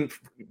not, I mean,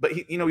 but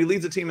he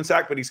leads the team in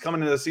sack, but he's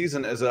coming into the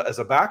season as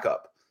a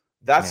backup.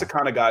 That's the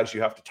kind of guys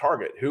you have to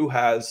target. Who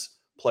has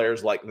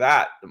players like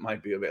that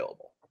might be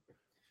available?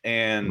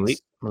 And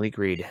Malik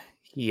Reed,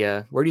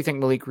 Where do you think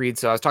Malik Reed?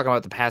 So I was talking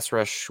about the pass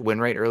rush win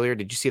rate earlier.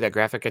 Did you see that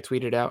graphic I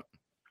tweeted out?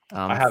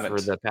 I haven't.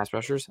 For the pass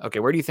rushers. Okay,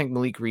 where do you think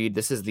Malik Reed?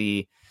 This is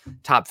the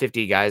top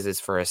 50 guys as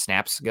far as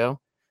snaps go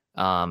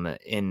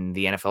in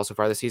the NFL so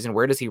far this season.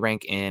 Where does he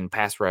rank in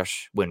pass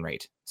rush win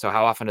rate? So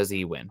how often does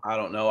he win? I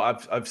don't know.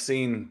 I've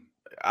seen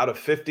out of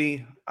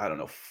 50, I don't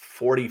know,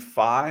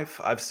 45.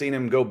 I've seen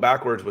him go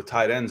backwards with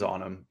tight ends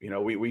on him.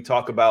 We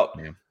talk about,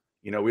 we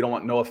don't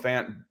want Noah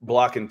Fant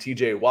blocking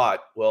TJ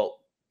Watt. Well,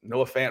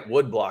 Noah Fant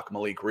would block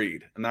Malik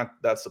Reed, and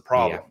that's the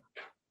problem.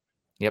 Yeah.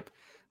 Yep.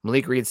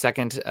 Malik Reed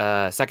second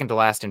to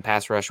last in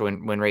pass rush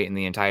win rate in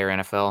the entire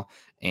NFL,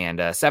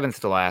 and seventh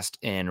to last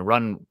in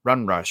run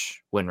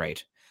rush win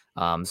rate.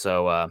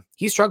 So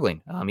he's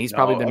struggling. He's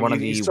probably been one of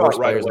the worst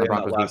players in the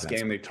Broncos last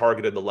defense. game. They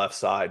targeted the left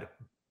side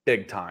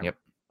big time. Yep.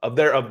 Of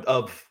their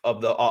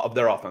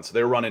offense.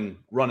 They're running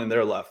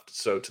their left,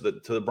 so to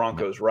the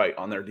Broncos right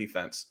on their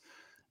defense.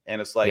 And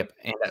it's like,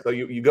 so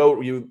you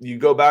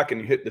go back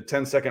and you hit the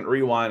 10-second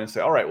rewind and say,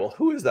 all right, well,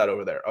 who is that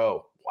over there?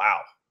 Oh, wow.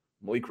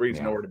 Malik Reed's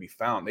nowhere to be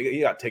found.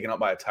 He got taken up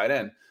by a tight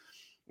end,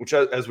 which,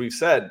 as we've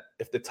said,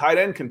 if the tight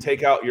end can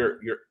take out your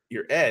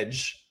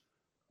edge,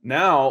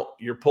 now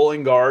you're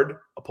pulling guard,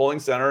 a pulling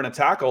center, and a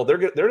tackle. They're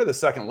to the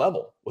second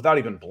level without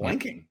even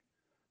blinking. Yep.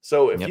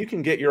 So if you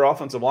can get your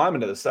offensive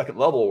lineman to the second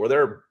level where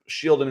they're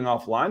shielding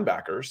off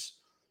linebackers,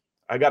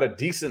 I got a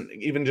decent,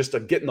 even just a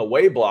get in the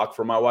way block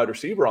for my wide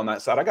receiver on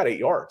that side. I got 8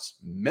 yards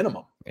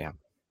minimum. Yeah.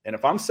 And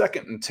if I'm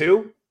 2nd and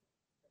 2,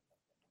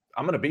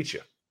 I'm going to beat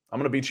you. I'm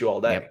going to beat you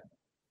all day. Yep.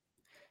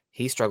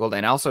 He struggled.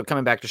 And also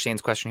coming back to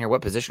Shane's question here,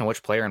 what position,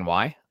 which player, and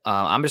why?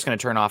 I'm just going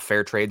to turn off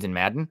fair trades in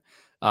Madden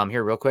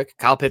here real quick.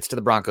 Kyle Pitts to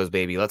the Broncos,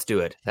 baby. Let's do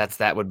it.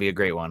 That would be a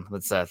great one.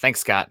 Let's thanks,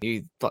 Scott.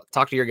 You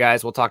talk to your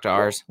guys. We'll talk to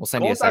ours. We'll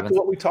send you a 7th. Going back to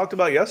what we talked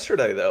about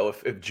yesterday, though,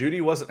 if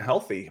Judy wasn't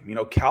healthy,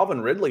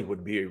 Calvin Ridley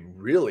would be a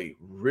really,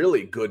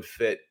 really good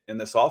fit in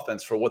this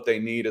offense for what they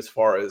need as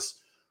far as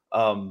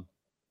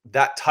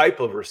that type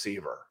of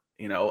receiver.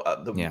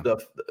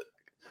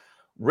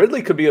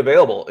 Ridley could be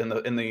available in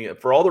the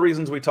for all the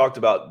reasons we talked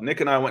about. Nick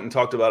and I went and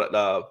talked about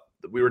it.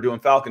 We were doing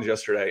Falcons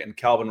yesterday, and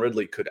Calvin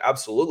Ridley could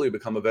absolutely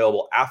become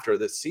available after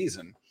this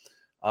season.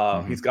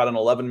 He's got an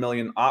 $11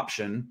 million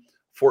option,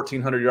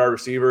 1,400-yard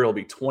receiver. He'll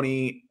be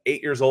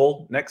 28 years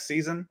old next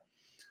season.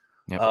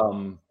 Yep.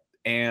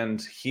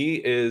 And he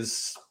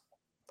is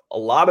a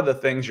lot of the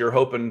things you're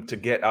hoping to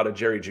get out of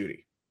Jerry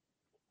Jeudy.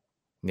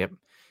 Yep,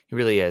 he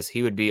really is.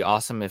 He would be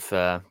awesome if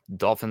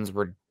Dolphins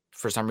were,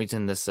 for some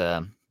reason, this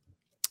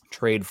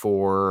trade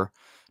for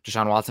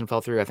Deshaun Watson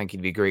fell through. I think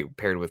he'd be great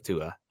paired with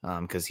Tua,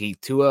 because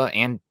Tua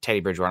and Teddy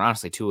Bridgewater.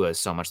 Honestly, Tua is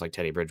so much like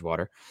Teddy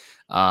Bridgewater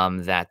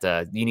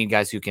that you need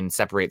guys who can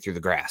separate through the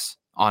grass,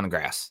 on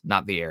grass,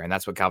 not the air, and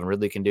that's what Calvin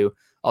Ridley can do.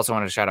 Also,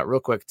 wanted to shout out real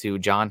quick to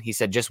John. He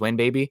said, "Just win,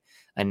 baby,"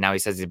 and now he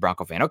says he's a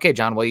Bronco fan. Okay,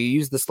 John. Well, you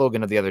used the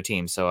slogan of the other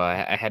team, so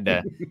I had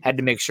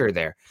to make sure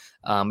there.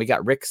 We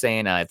got Rick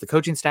saying, if the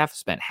coaching staff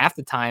spent half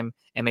the time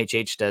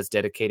MHH does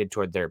dedicated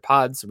toward their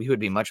pods, we would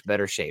be much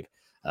better shape.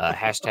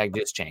 Hashtag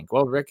Dischank.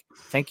 Well, Rick,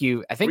 thank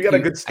you. I think we got a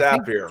good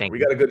staff here.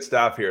 Got a good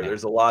staff here. Yeah.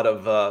 There's a lot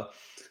of,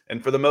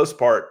 and for the most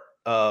part,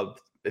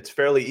 it's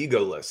fairly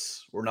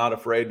egoless. We're not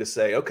afraid to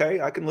say,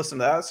 okay, I can listen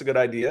to that. It's a good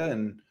idea.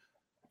 And,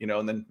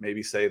 and then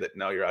maybe say that,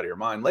 no, you're out of your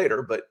mind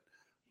later. But,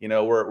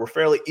 we're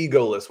fairly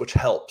egoless, which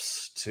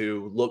helps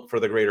to look for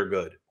the greater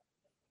good.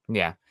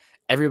 Yeah.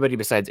 Everybody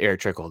besides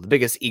Eric Trickle, the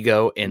biggest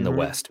ego in the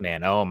West,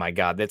 man. Oh my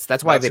God.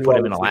 That's why they put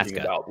him in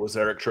Alaska. Was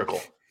Eric Trickle.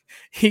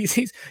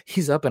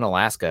 He's up in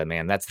Alaska,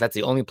 man. That's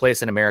the only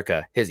place in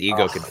America his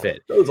ego could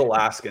fit. Those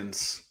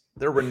Alaskans,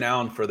 they're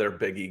renowned for their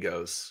big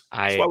egos.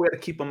 That's why we had to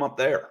keep them up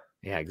there.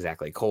 Yeah,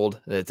 exactly. Cold.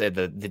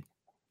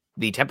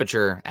 The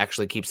temperature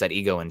actually keeps that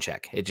ego in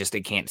check.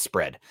 It can't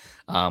spread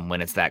when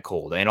it's that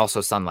cold, and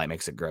also sunlight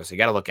makes it gross. So you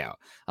got to look out.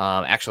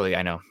 Actually,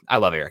 I know I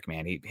love Eric,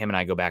 man. Him and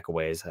I go back a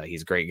ways.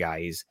 He's a great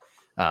guy. He's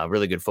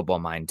really good football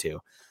mind too.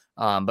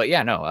 But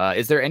yeah, no.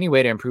 Is there any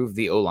way to improve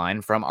the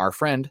O-line from our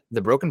friend,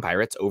 the Broken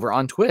Pirates, over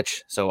on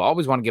Twitch? So I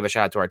always want to give a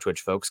shout out to our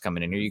Twitch folks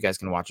coming in here. You guys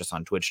can watch us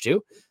on Twitch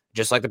too,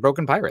 just like the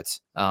Broken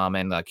Pirates.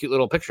 And a cute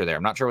little picture there.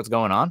 I'm not sure what's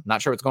going on.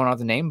 Not sure what's going on with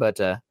the name,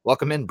 but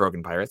welcome in,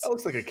 Broken Pirates. That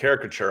looks like a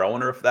caricature. I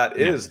wonder if that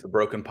is the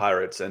Broken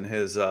Pirates and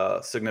his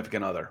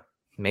significant other.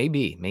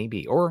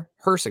 Maybe, or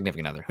her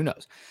significant other. Who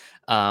knows?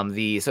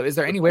 So is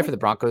there any way for the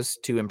Broncos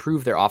to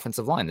improve their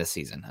offensive line this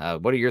season?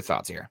 What are your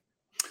thoughts here?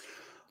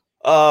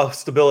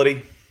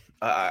 Stability.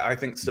 I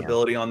think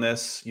stability on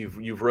this.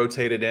 You've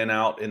rotated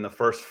out in the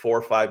first 4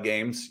 or 5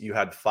 games. You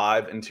had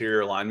 5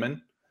 interior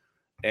linemen,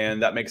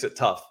 and that makes it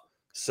tough.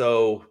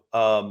 So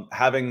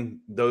having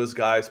those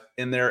guys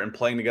in there and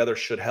playing together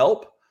should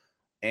help.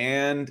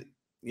 And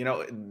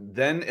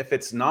then if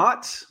it's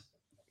not,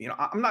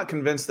 I'm not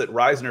convinced that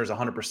Reisner is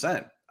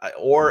 100%.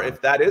 Or if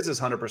that is his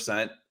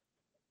 100%,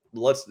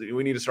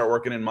 we need to start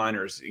working in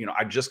minors.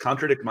 I just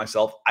contradict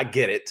myself. I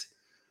get it,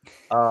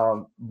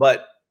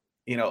 but.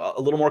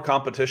 A little more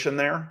competition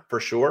there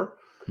for sure.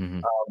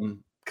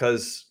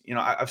 Because,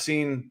 I've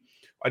seen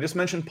I just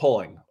mentioned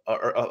pulling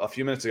a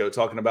few minutes ago,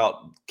 talking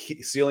about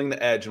sealing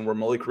the edge and where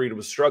Malik Reed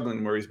was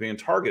struggling, where he's being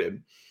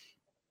targeted.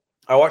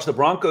 I watched the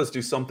Broncos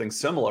do something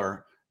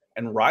similar,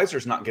 and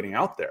Reiser's not getting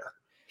out there.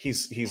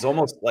 He's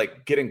almost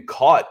like getting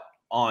caught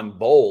on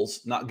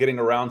bowls, not getting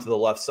around to the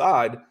left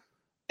side,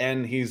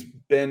 and he's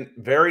been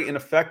very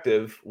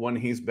ineffective when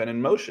he's been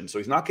in motion. So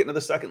he's not getting to the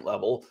second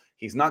level.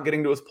 He's not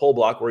getting to his pull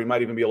block where he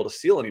might even be able to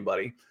seal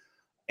anybody.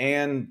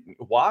 And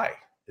why?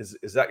 Is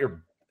that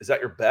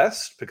your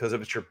best? Because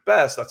if it's your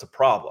best, that's a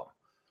problem.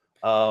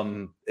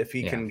 If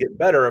he can get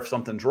better, if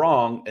something's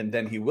wrong, and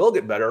then he will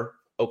get better,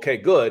 okay,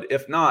 good.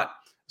 If not,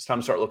 it's time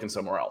to start looking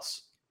somewhere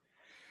else.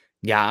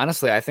 Yeah,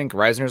 honestly, I think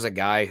Reisner's a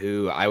guy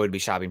who I would be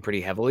shopping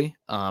pretty heavily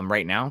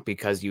right now,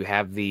 because you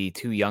have the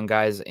two young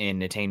guys in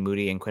Netane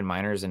Moody and Quinn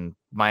Miners, and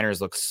Miners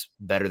looks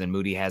better than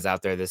Moody has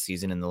out there this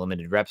season in the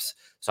limited reps.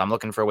 So I'm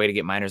looking for a way to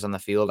get Miners on the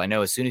field. I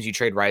know as soon as you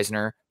trade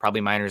Reisner,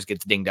 probably Miners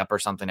gets dinged up or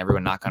something.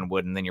 Everyone knock on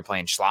wood, and then you're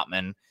playing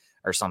Schlottman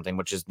or something,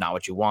 which is not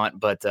what you want.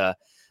 But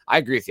I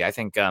agree with you. I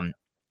think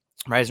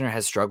Reisner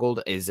has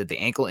struggled. Is it the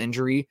ankle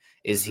injury?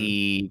 Is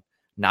he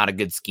not a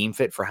good scheme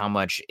fit for how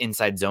much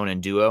inside zone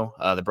and duo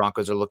the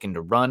Broncos are looking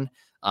to run?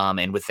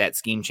 And with that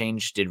scheme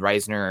change, did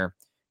Reisner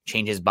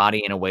change his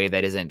body in a way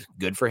that isn't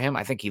good for him?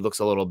 I think he looks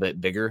a little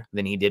bit bigger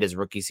than he did his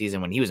rookie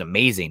season when he was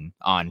amazing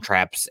on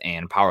traps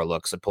and power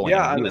looks of pulling.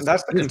 Yeah, and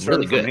that's the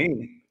concern for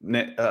me,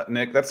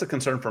 Nick. That's the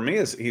concern for me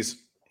is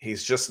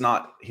he's just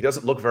not. He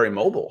doesn't look very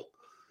mobile.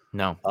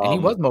 No, and he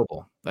was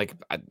mobile. Like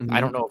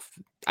I don't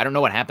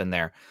know what happened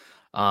there.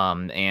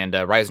 And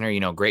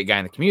Reisner, great guy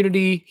in the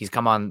community. He's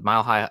come on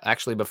Mile High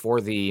actually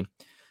before the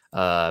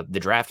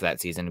draft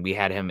that season. We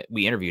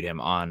interviewed him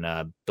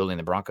on Building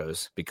the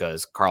Broncos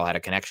because Carl had a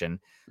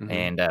connection,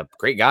 and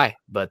great guy,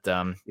 but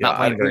not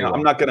playing very well.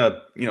 I'm not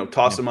gonna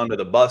toss him under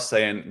the bus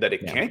saying that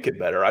it can't get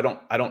better. I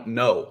don't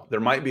know. There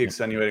might be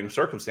extenuating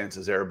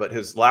circumstances there, but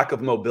his lack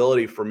of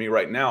mobility for me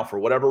right now, for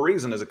whatever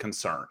reason, is a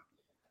concern.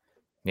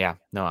 Yeah,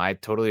 no, I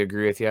totally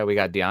agree with you. We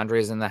got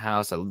DeAndre's in the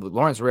house.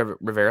 Lawrence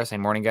Rivera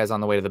saying, morning, guys,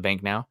 on the way to the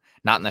bank now.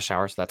 Not in the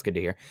shower, so that's good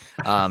to hear.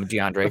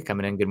 DeAndre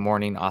coming in. Good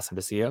morning. Awesome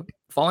to see you.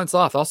 Falling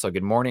Sloth also.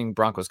 Good morning,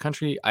 Broncos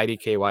Country.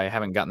 IDKY. I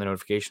haven't gotten the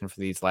notification for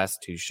these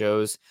last two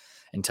shows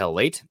until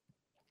late.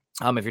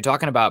 If you're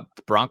talking about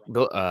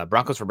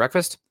Broncos for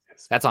breakfast,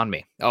 that's on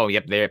me. Oh,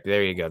 yep,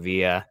 there you go.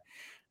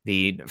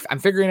 I'm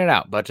figuring it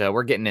out, but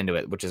we're getting into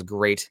it, which is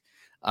great.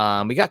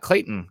 We got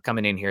Clayton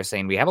coming in here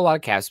saying we have a lot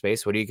of cap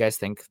space. What do you guys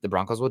think the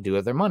Broncos will do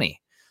with their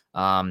money?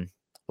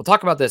 We'll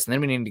talk about this, and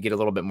then we need to get a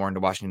little bit more into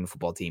Washington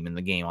football team in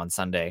the game on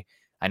Sunday.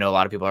 I know a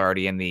lot of people are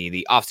already in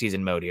the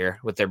off-season mode here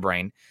with their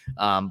brain,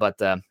 but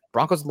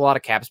Broncos have a lot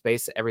of cap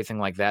space, everything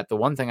like that. The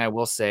one thing I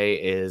will say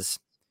is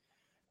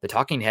the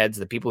talking heads,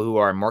 the people who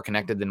are more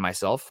connected than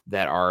myself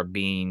that are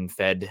being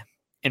fed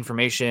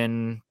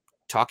information,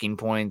 talking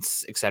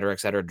points, et cetera,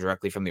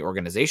 directly from the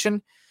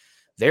organization,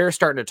 they're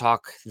starting to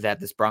talk that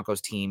this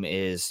Broncos team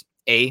is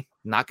A,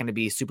 not going to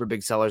be super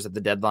big sellers at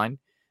the deadline,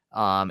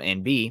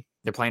 and B,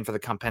 they're playing for the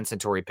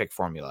compensatory pick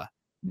formula.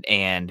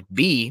 And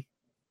B,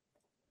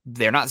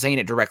 they're not saying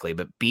it directly,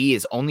 but B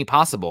is only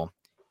possible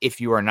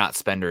if you are not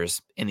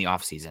spenders in the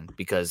offseason,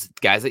 because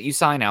guys that you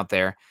sign out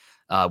there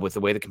with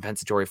the way the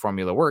compensatory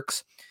formula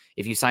works,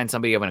 if you sign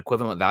somebody of an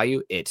equivalent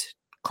value, it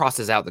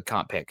crosses out the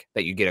comp pick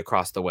that you get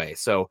across the way.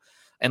 So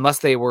unless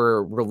they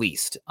were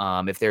released,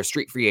 if they're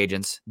street free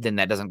agents, then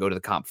that doesn't go to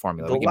the comp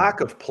formula. The lack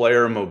of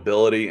player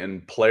mobility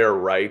and player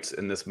rights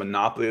in this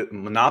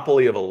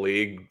monopoly of a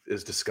league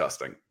is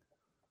disgusting.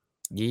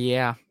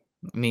 Yeah,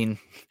 I mean,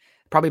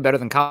 probably better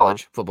than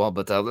college football,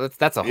 but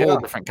that's a whole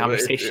different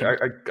conversation.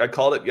 I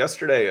called it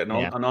yesterday,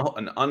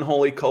 an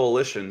unholy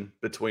coalition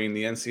between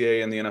the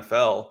NCAA and the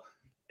NFL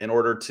in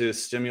order to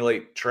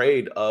stimulate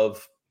trade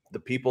of the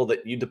people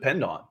that you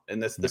depend on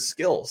and the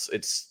skills.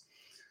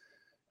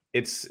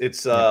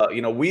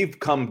 We've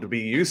come to be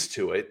used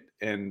to it,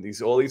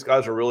 and all these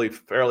guys are really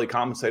fairly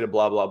compensated,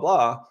 blah, blah,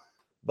 blah.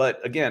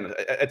 But again,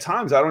 at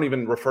times I don't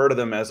even refer to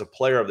them as a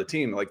player of the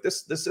team. Like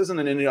this isn't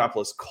an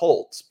Indianapolis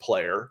Colts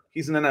player.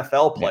 He's an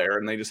NFL player,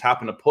 and they just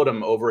happen to put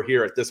him over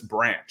here at this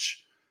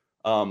branch.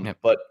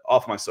 But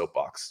off my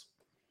soapbox.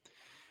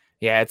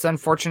 Yeah, it's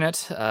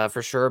unfortunate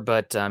for sure,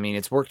 but I mean,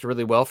 it's worked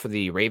really well for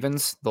the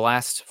Ravens the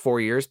last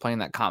 4 years playing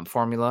that comp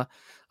formula.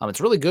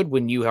 It's really good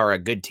when you are a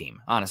good team,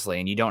 honestly,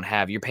 and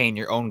you're paying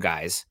your own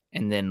guys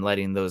and then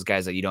letting those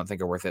guys that you don't think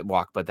are worth it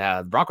walk. But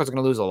the Broncos are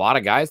going to lose a lot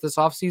of guys this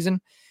offseason,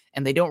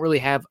 and they don't really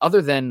have,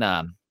 other than,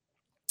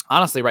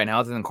 honestly, right now,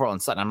 other than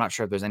Cortland Sutton, I'm not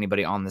sure if there's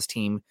anybody on this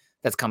team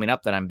that's coming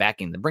up that I'm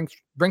backing the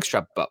Brinks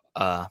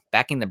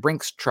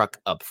truck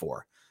up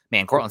for.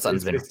 Man, Cortland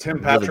Sutton's been. Is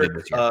Tim Patrick?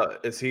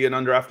 Is he an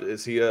undrafted?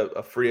 Is he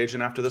a free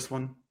agent after this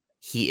one?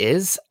 He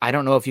is. I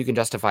don't know if you can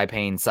justify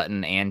paying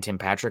Sutton and Tim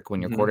Patrick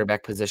when your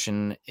quarterback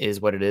position is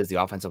what it is. The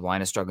offensive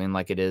line is struggling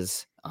like it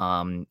is.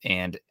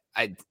 And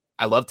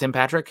I love Tim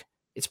Patrick.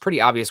 It's pretty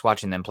obvious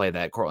watching them play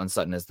that Cortland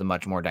Sutton is the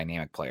much more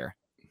dynamic player.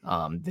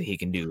 That he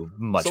can do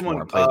much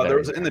more. There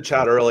was in the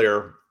chat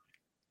earlier.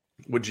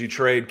 Would you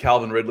trade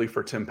Calvin Ridley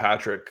for Tim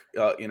Patrick?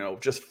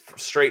 Just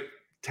straight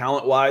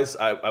talent-wise,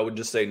 I would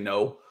just say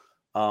no.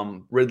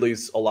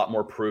 Ridley's a lot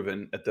more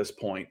proven at this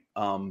point,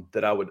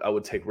 that I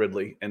would take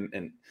Ridley.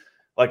 And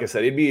like I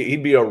said,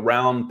 he'd be a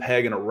round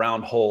peg in a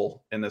round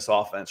hole in this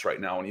offense right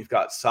now when you've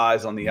got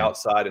size on the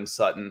outside and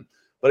Sutton.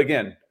 But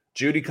again,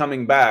 Judy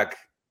coming back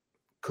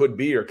could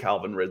be your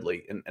Calvin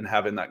Ridley, and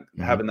having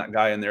that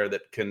guy in there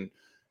that can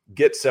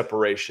get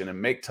separation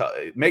and make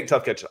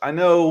tough catches. I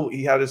know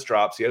he had his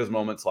drops, he had his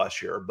moments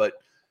last year, but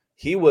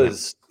he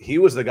was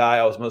the guy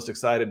I was most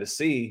excited to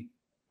see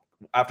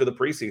after the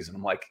preseason.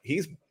 I'm like,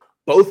 he's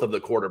both of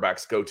the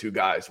quarterbacks' go-to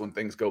guys when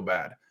things go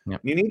bad.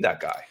 Yep. You need that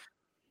guy.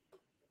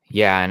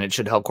 Yeah, and it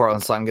should help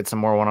Cortland Sutton get some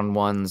more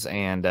one-on-ones.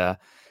 And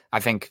I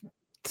think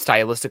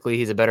stylistically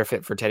he's a better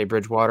fit for Teddy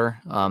Bridgewater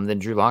than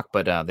Drew Lock,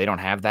 but they don't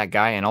have that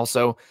guy. And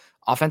also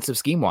offensive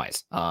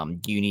scheme-wise,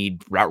 you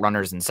need route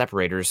runners and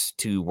separators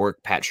to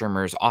work Pat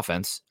Shurmur's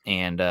offense.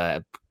 And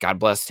God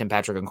bless Tim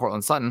Patrick and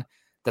Cortland Sutton.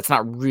 That's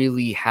not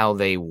really how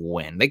they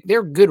win.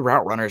 They're good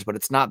route runners, but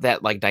it's not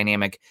that like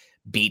dynamic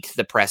beat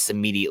the press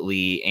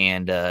immediately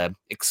and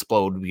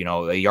explode,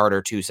 a yard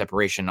or two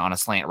separation on a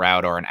slant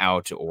route or an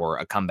out or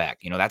a comeback.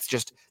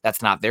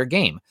 That's not their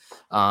game.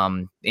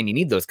 And you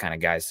need those kind of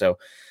guys. So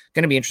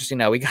going to be interesting.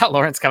 Now we got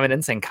Lawrence coming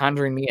in saying,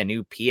 conjuring me a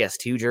new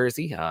PS2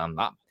 jersey. I'm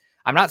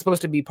not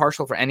supposed to be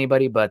partial for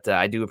anybody, but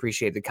I do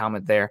appreciate the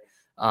comment there.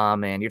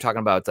 And you're talking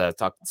about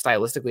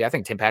stylistically, I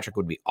think Tim Patrick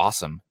would be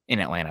awesome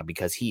in Atlanta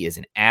because he is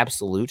an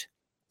absolute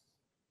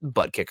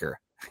butt kicker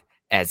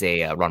as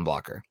a run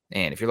blocker.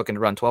 And if you're looking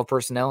to run 12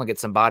 personnel and get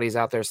some bodies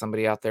out there,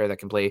 somebody out there that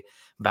can play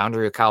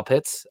boundary with Kyle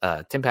Pitts,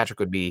 Tim Patrick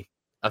would be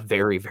a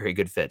very, very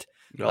good fit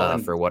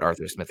for what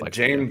Arthur Smith likes.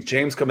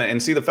 James come in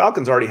and see the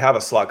Falcons already have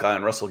a slot guy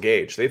in Russell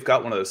Gage. They've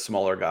got one of those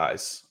smaller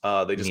guys.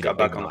 They just got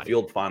back on the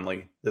field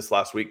finally this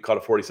last week, caught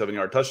a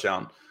 47-yard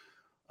touchdown.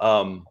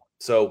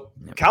 So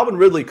Calvin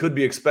Ridley could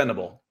be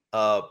expendable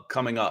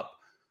coming up.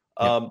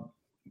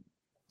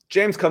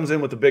 James comes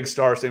in with the big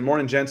star saying,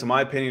 morning, gents. In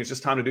my opinion, it's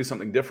just time to do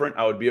something different.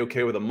 I would be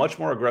okay with a much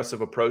more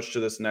aggressive approach to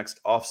this next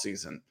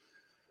offseason.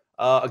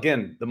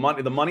 Again, the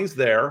money's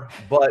there,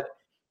 but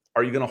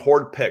are you going to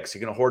hoard picks?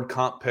 You're going to hoard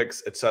comp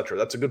picks, etc.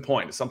 That's a good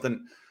point. It's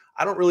something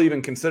I don't really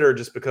even consider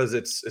just because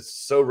it's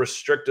so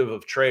restrictive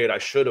of trade. I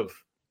should have,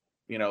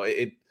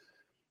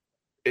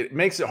 it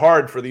makes it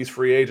hard for these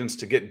free agents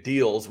to get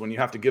deals when you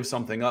have to give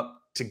something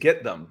up to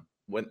get them.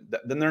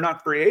 Then they're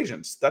not free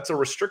agents. That's a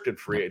restricted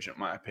free agent,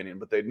 in my opinion,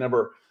 but they'd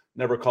never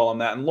call them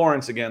that. And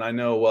Lawrence, again, I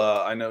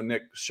know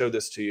Nick showed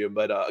this to you,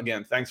 but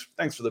again, thanks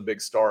for the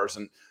big stars.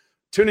 And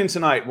tune in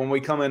tonight when we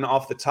come in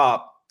off the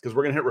top, because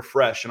we're going to hit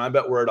refresh, and I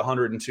bet we're at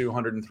 102,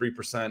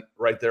 103%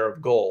 right there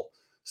of goal.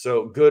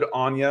 So good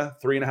on you.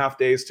 3.5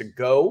 days to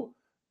go,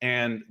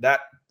 and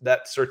that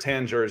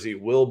Surtain jersey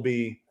will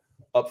be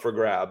up for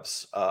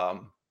grabs at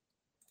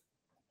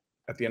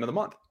the end of the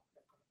month.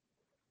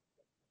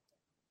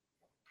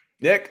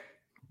 Nick?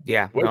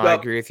 Yeah, I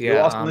agree with you.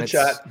 You're lost in the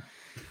chat.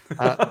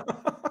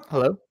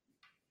 Hello?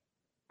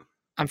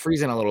 I'm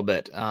freezing a little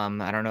bit.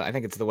 I don't know. I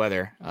think it's the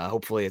weather.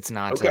 Hopefully it's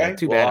not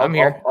too bad. I'm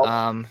here.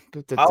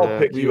 I'll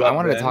pick you up. I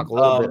wanted to talk a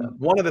little bit.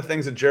 One of the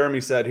things that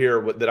Jeremy said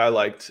here that I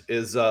liked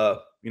is,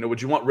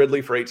 would you want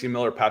Ridley for 18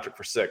 mil or Patrick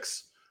for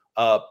 6?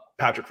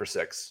 Patrick for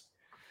 6,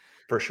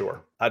 for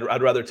sure.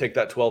 I'd rather take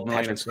that 12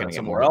 million and spend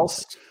somewhere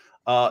else.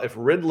 If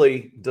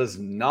Ridley does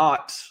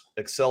not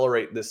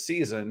accelerate this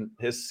season,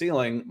 his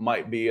ceiling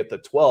might be at the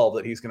 12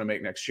 that he's going to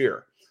make next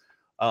year.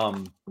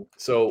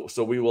 So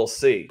we will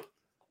see.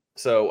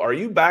 So are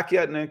you back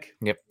yet, Nick?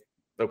 Yep.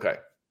 Okay.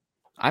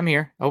 I'm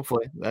here.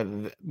 Hopefully,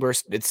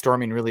 it's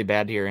storming really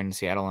bad here in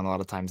Seattle, and a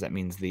lot of times that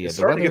means the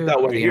starting weather, to get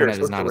that way here. It's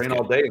supposed to rain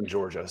all day in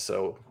Georgia,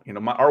 so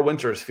our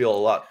winters feel a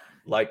lot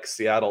like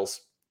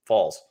Seattle's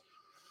falls.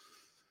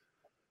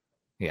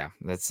 Yeah,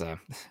 that's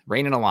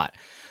raining a lot.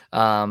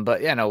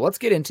 But yeah, no. Let's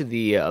get into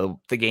the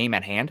game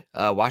at hand.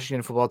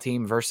 Washington football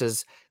team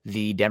versus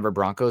the Denver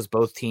Broncos.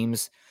 Both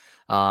teams,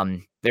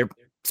 they're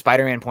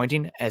Spider-Man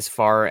pointing as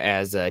far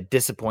as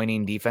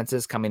disappointing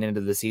defenses coming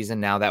into the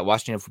season. Now that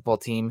Washington football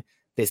team,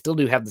 they still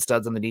do have the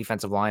studs on the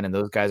defensive line, and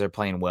those guys are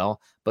playing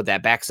well. But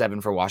that back seven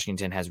for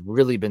Washington has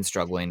really been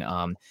struggling.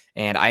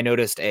 And I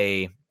noticed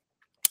a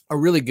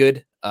really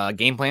good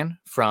game plan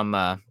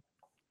from.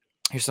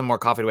 Here's some more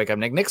coffee to wake up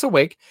Nick. Nick's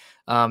awake.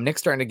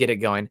 Nick's starting to get it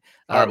going.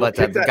 Right, but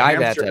the guy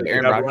that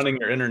Aaron Rodgers running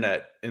your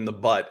internet in the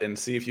butt and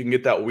see if you can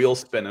get that wheel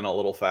spinning a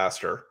little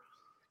faster.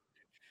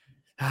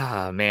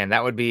 Ah, man,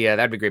 that'd be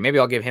great. Maybe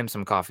I'll give him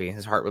some coffee.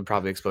 His heart would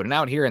probably explode. And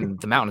out here in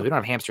the mountains, we don't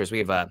have hamsters. We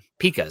have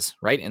pikas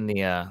right in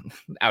the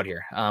out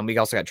here. We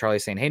also got Charlie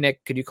saying, "Hey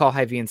Nick, could you call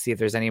Hy-Vee and see if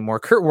there's any more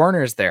Kurt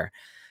Warners there?"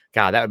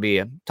 God, that would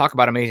be talk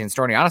about amazing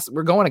story. Honestly,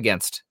 we're going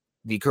against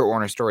the Kurt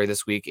Warner story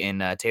this week in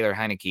Taylor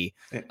Heineke.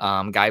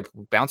 Guy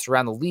bounced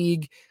around the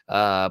league,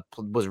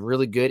 was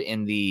really good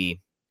in the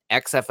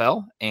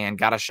XFL and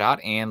got a shot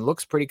and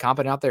looks pretty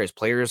competent out there. His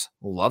players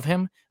love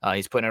him.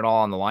 He's putting it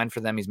all on the line for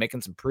them. He's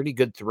making some pretty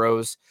good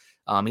throws.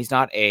 He's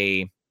not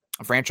a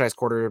franchise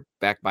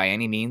quarterback by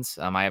any means.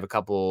 I have a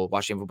couple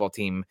Washington football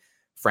team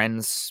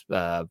friends,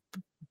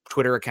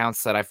 Twitter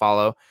accounts that I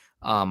follow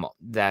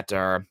that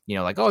are,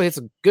 like, oh, he's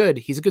a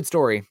good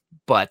story,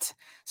 but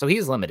so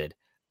he's limited.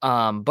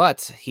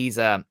 But he's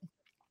a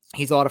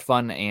lot of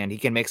fun and he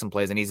can make some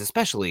plays, and he's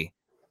especially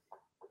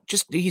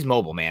he's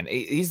mobile, man.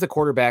 He's the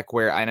quarterback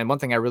and one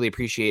thing I really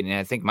appreciate, and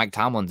I think Mike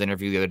Tomlin's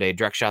interview the other day,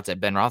 direct shots at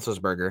Ben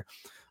Roethlisberger,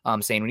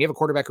 saying when you have a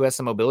quarterback who has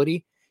some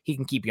mobility, he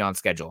can keep you on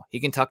schedule. He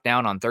can tuck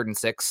down on 3rd and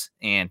 6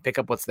 and pick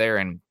up what's there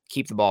and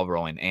keep the ball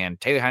rolling. And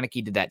Taylor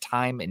Heineke did that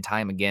time and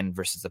time again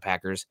versus the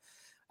Packers.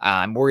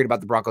 I'm worried about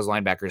the Broncos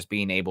linebackers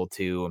being able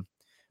to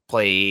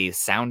play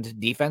sound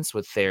defense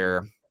with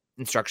their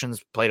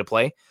instructions play to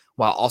play,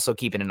 while also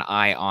keeping an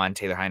eye on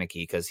Taylor Heineke,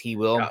 because he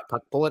will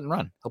pull it and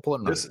run. He'll pull it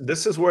and run.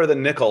 This is where the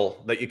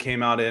nickel that you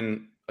came out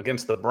in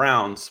against the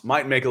Browns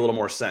might make a little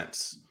more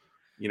sense.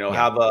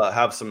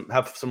 Have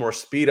some more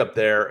speed up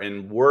there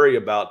and worry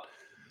about.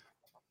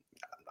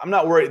 I'm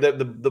not worried that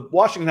the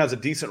Washington has a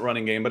decent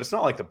running game, but it's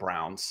not like the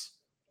Browns.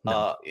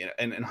 No.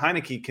 And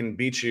Heineke can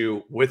beat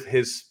you with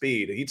his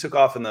speed. He took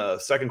off in the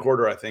second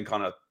quarter, I think,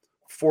 on a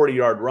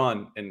 40-yard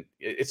run, and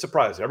it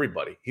surprised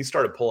everybody. He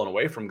started pulling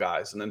away from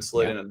guys and then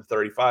slid in at the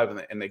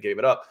 35, and they gave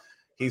it up.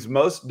 He's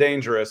most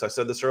dangerous. I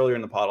said this earlier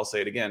in the pod. I'll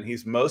say it again.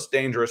 He's most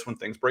dangerous when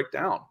things break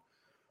down.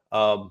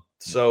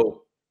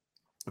 So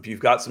if you've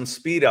got some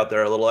speed out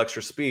there, a little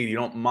extra speed, you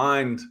don't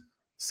mind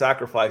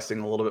sacrificing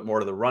a little bit more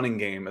to the running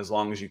game as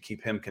long as you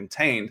keep him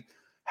contained.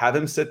 Have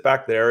him sit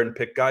back there and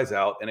pick guys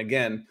out. And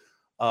again,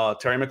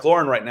 Terry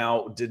McLaurin right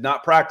now did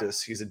not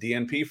practice. He's a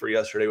DNP for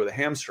yesterday with a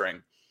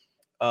hamstring.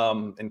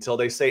 Until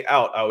they say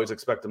out, I always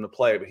expect him to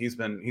play, but he's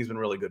been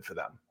really good for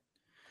them.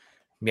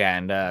 Yeah,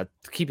 and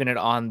keeping it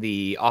on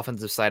the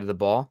offensive side of the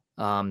ball,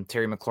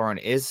 Terry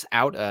McLaurin is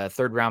out, a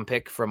 3rd-round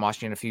pick from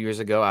Washington a few years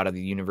ago out of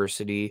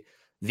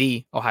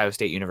the Ohio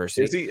State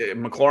University. Is he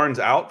McLaurin's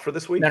out for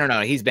this week?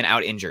 No. He's been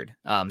out injured.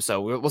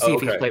 So we'll see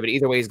if he's played, but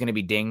either way, he's going to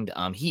be dinged.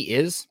 He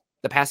is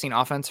the passing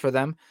offense for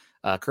them.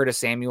 Curtis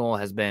Samuel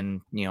has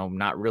been,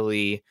 not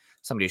really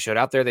somebody who showed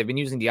out there. They've been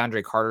using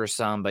DeAndre Carter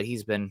some, but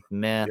he's been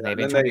meh. Yeah,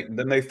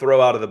 then they throw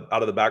out of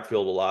the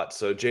backfield a lot.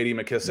 So J.D.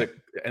 McKissick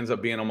ends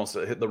up being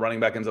the running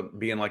back ends up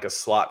being like a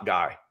slot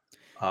guy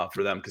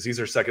for them because he's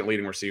their second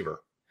leading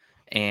receiver.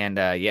 And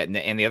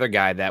and the other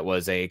guy that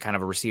was a kind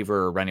of a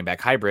receiver running back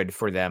hybrid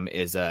for them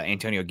is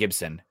Antonio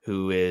Gibson,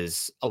 who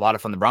is a lot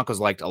of fun. The Broncos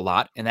liked a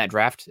lot in that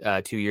draft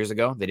 2 years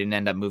ago. They didn't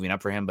end up moving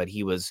up for him, but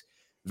he was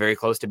very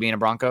close to being a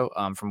Bronco,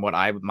 from what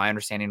my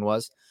understanding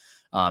was.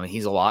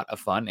 He's a lot of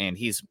fun, and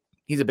he's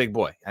a big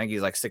boy. I think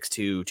he's like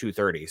 6'2",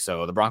 230.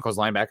 So the Broncos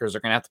linebackers are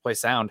going to have to play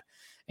sound,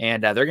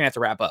 and they're going to have to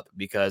wrap up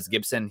because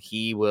Gibson,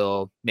 he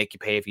will make you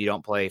pay if you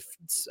don't play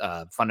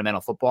fundamental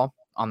football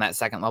on that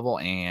second level,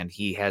 and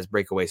he has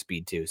breakaway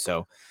speed too.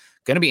 So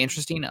going to be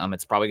interesting.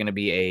 It's probably going to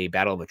be a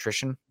battle of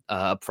attrition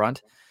up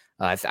front.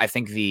 I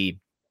think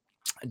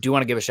do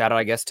want to give a shout out,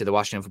 I guess, to the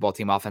Washington football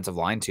team offensive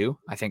line too.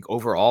 I think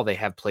overall they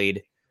have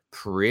played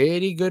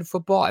pretty good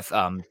football.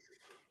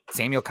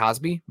 Samuel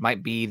Cosby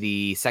might be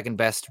the second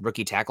best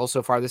rookie tackle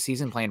so far this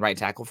season, playing right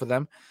tackle for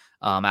them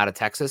out of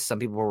Texas. Some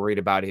people were worried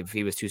about if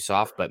he was too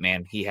soft, but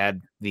man, he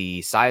had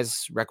the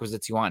size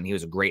requisites you want, and he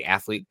was a great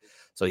athlete.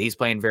 So he's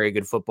playing very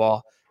good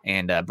football.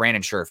 And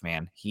Brandon Scherf,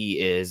 man, he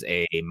is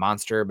a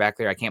monster back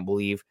there. I can't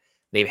believe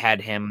they've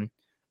had him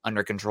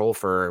under control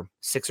for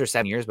 6 or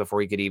 7 years before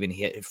he could even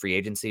hit free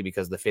agency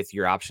because the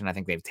 5th-year option, I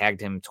think they've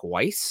tagged him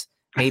twice,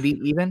 maybe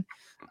even.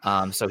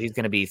 So he's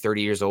going to be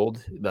 30 years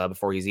old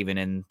before he's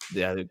even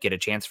get a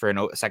chance for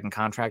a second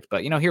contract.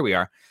 But, here we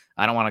are.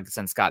 I don't want to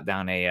send Scott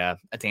down a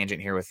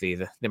tangent here with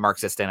the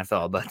Marxist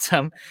NFL, but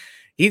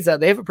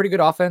they have a pretty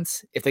good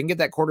offense. If they can get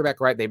that quarterback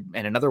right,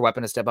 and another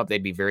weapon to step up,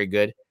 they'd be very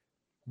good.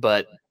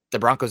 But the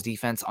Broncos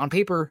defense on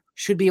paper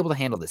should be able to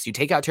handle this. You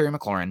take out Terry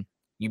McLaurin,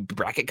 you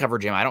bracket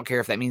coverage him. I don't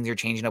care if that means you're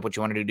changing up what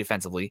you want to do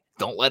defensively.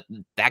 Don't let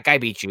that guy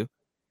beat you.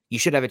 You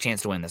should have a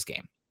chance to win this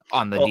game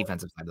on the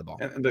defensive side of the ball.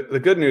 And the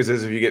good news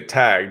is if you get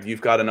tagged,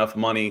 you've got enough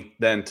money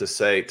then to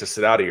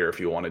sit out of here if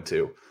you wanted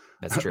to.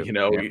 That's true.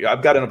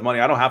 I've got enough money.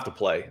 I don't have to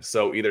play.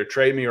 So either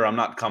trade me or I'm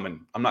not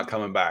coming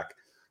back.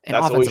 And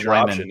that's always your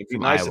option. It'd be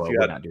nice if you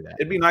had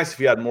It'd be nice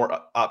if you had more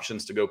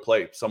options to go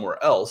play somewhere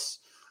else.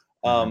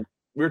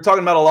 We were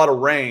talking about a lot of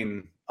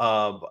rain.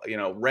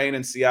 Rain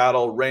in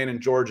Seattle, rain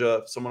in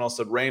Georgia. Someone else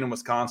said rain in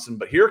Wisconsin.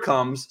 But here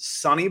comes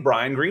sunny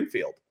Brian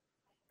Greenfield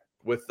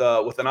with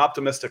an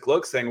optimistic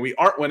look, saying we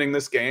aren't winning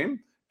this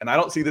game, and I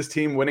don't see this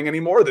team winning any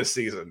more this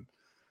season.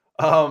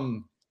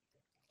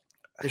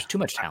 There's too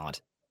much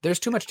talent. There's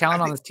too much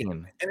talent on this team,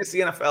 and it's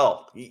the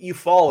NFL. You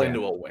fall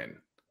into a win.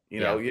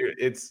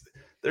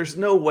 There's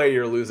no way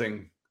you're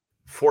losing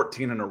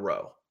 14 in a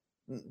row.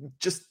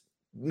 Just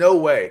no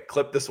way.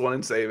 Clip this one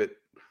and save it.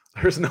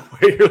 There's no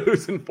way you're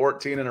losing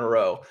 14 in a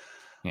row.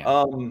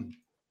 Yeah.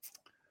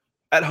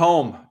 At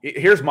home,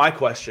 here's my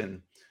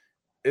question,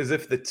 is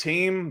if the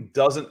team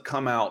doesn't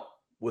come out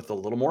with a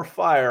little more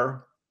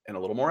fire and a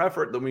little more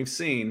effort than we've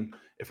seen,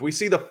 if we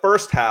see the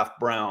first half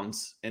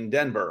Browns in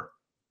Denver,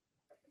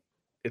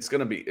 it's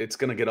going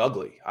to get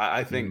ugly.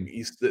 I think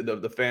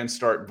the fans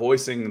start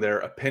voicing their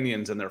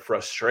opinions and their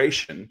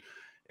frustration.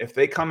 If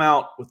they come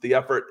out with the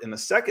effort in the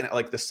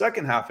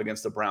second half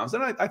against the Browns,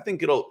 then I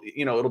think it'll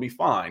be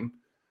fine.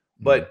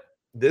 But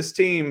this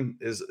team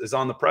is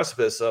on the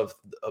precipice of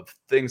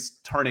things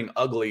turning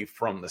ugly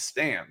from the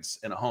stands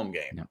in a home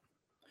game. Yeah.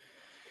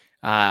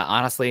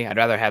 Honestly, I'd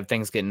rather have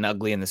things getting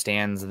ugly in the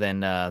stands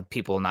than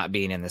people not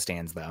being in the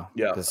stands, though.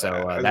 Yeah.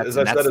 So as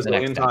I said a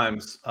zillion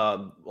times,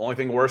 the only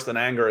thing worse than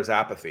anger is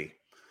apathy.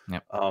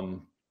 Yep.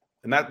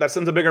 And that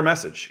sends a bigger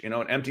message. You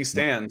know, an empty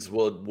stands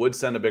would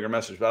send a bigger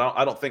message, but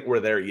I don't think we're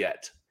there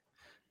yet.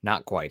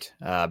 Not quite.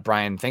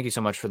 Brian, thank you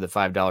so much for the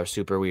 $5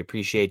 super. We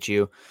appreciate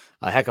you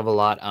a heck of a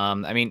lot.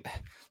 I mean,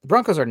 the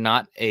Broncos are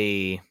not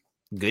a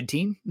good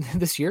team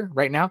this year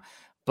right now,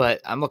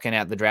 but I'm looking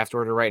at the draft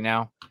order right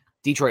now.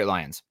 Detroit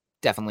Lions,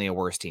 definitely a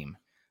worse team.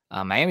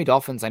 Miami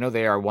Dolphins, I know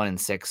they are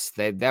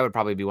 1-6. That would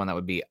probably be one that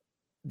would be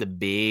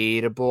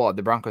debatable.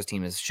 The Broncos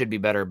team should be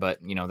better, but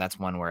that's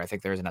one where I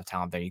think there's enough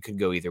talent there. You could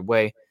go either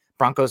way.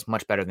 Broncos,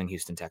 much better than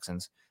Houston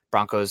Texans.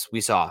 Broncos, we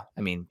saw,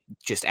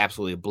 just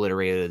absolutely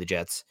obliterated the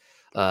Jets.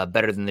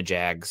 Better than the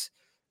Jags.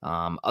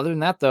 Other than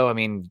that, though,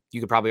 you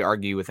could probably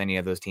argue with any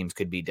of those teams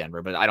could beat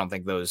Denver, but I don't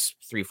think those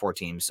 3-4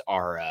 teams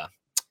are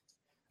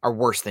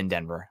worse than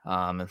Denver.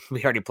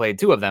 We already played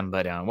 2 of them,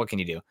 but what can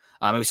you do?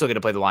 We still get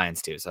to play the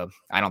Lions too, so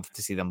I don't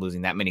see them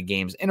losing that many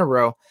games in a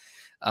row.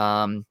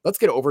 Let's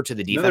get over to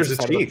the defense. There's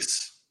the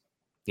Chiefs.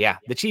 Yeah,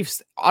 the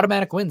Chiefs,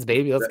 automatic wins,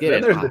 baby. Let's get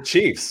it. There's the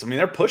Chiefs.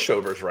 They're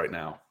pushovers right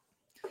now.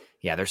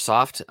 Yeah, they're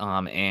soft.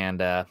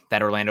 And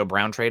that Orlando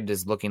Brown trade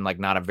is looking like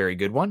not a very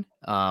good one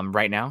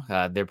right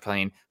now. They're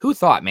playing. Who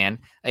thought, man?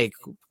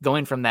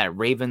 Going from that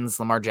Ravens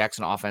Lamar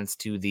Jackson offense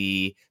to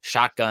the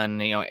shotgun,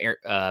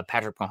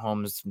 Patrick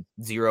Mahomes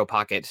zero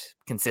pocket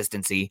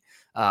consistency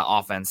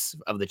offense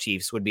of the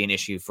Chiefs would be an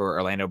issue for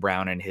Orlando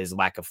Brown and his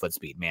lack of foot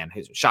speed. Man,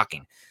 it's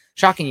shocking.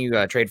 Shocking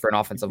you trade for an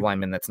offensive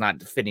lineman that's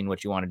not fitting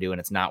what you want to do and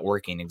it's not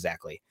working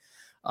exactly.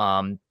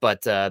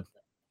 But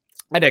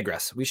I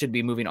digress. We should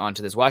be moving on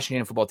to this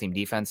Washington football team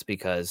defense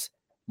because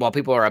while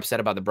people are upset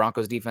about the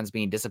Broncos defense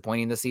being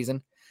disappointing this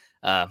season,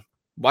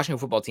 Washington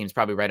football team is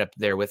probably right up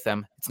there with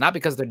them. It's not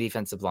because of their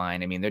defensive line.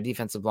 Their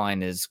defensive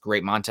line is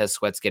great. Montez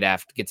Sweat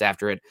gets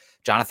after it.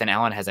 Jonathan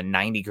Allen has a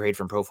 90 grade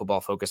from Pro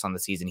Football Focus on the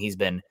season. He's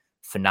been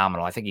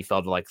phenomenal. I think he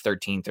fell to like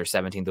 13th or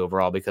 17th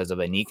overall because of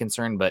a knee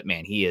concern, but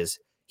man, he's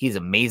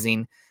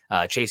amazing.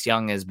 Chase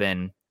Young has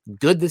been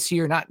good this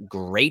year. Not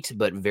great,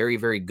 but very,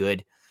 very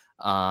good.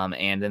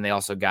 And then they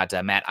also got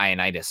Matt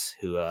Ioannidis,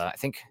 who I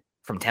think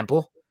from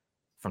Temple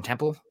off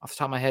the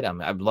top of my head.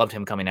 I've loved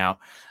him coming out.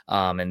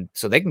 And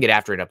so they can get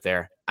after it up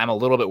there. I'm a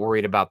little bit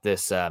worried about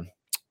this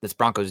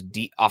Broncos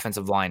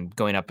offensive line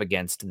going up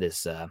against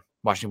this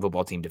Washington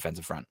football team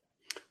defensive front.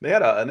 They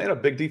had a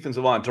big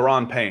defensive line.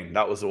 Daron Payne,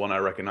 that was the one I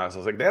recognized. I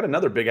was like, they had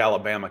another big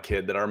Alabama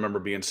kid that I remember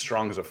being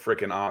strong as a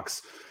freaking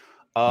ox.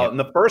 In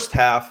the first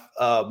half,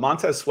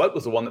 Montez Sweat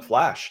was the one that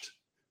flashed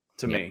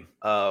to me.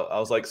 I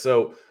was like,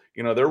 so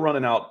they're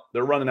running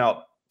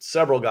out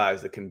several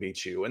guys that can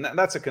beat you, and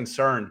that's a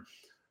concern.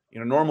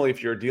 Normally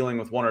if you're dealing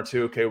with one or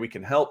two, okay, we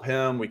can help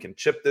him, we can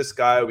chip this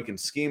guy, we can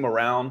scheme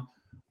around.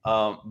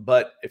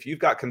 But if you've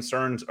got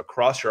concerns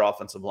across your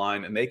offensive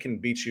line and they can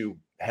beat you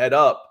head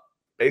up,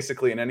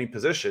 basically in any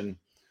position,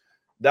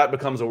 that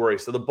becomes a worry.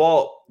 So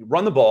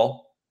run the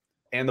ball,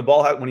 and the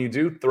ball when you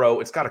do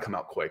throw, it's got to come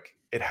out quick.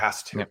 It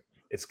has to. Yep.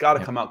 It's got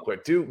to come out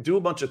quick. Do a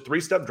bunch of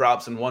 3-step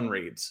drops and 1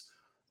 reads.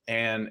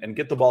 And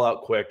get the ball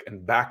out quick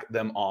and back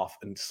them off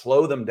and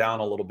slow them down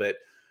a little bit.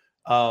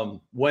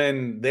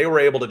 When they were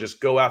able to just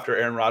go after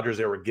Aaron Rodgers,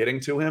 they were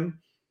getting to him.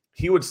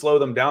 He would slow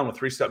them down with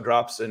 3-step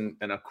drops and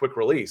a quick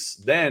release.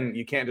 Then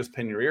you can't just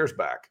pin your ears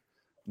back.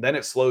 Then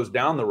it slows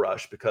down the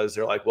rush because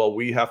they're like, well,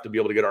 we have to be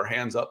able to get our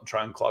hands up and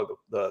try and clog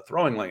the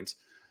throwing lanes.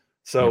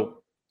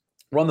 So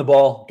run the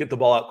ball, get the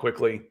ball out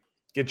quickly,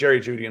 get Jerry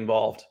Jeudy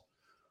involved,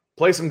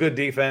 play some good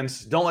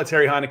defense. Don't let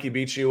Terry Heineke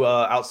beat you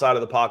outside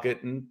of the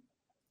pocket, and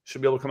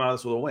should be able to come out of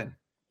this with a win.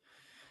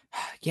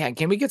 Yeah,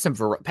 can we get some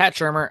for Pat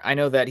Shurmur? I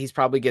know that he's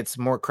probably gets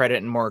more credit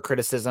and more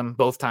criticism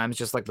both times,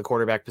 just like the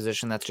quarterback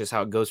position. That's just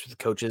how it goes with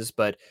the coaches.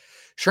 But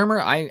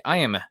Shurmur, I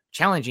am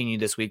challenging you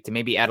this week to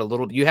maybe add a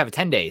little. You have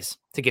 10 days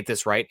to get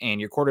this right,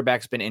 and your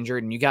quarterback's been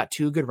injured, and you got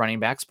 2 good running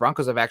backs.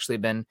 Broncos have actually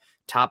been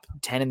top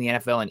 10 in the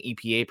NFL in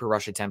EPA per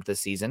rush attempt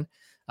this season.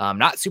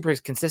 Not super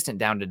consistent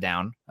down to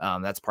down.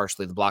 That's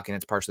partially the blocking.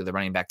 It's partially the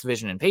running back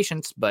division and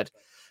patience. But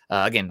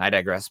again, I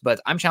digress.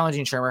 But I'm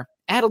challenging Shurmur.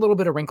 Add a little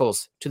bit of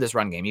wrinkles to this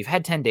run game. You've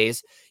had 10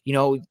 days.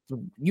 You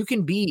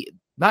can be.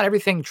 Not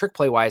everything trick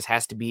play wise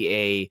has to be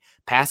a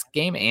pass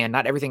game, and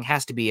not everything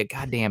has to be a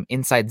goddamn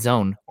inside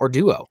zone or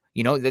duo.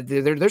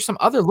 There's some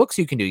other looks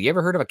you can do. You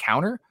ever heard of a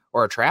counter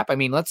or a trap?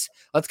 Let's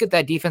get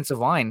that defensive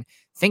line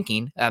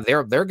thinking.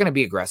 They're going to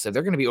be aggressive.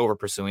 They're going to be over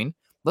pursuing.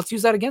 Let's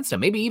use that against them.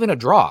 Maybe even a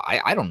draw.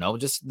 I don't know.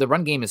 Just the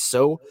run game is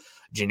so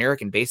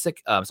generic and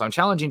basic. So I'm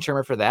challenging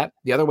Shurmur for that.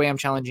 The other way I'm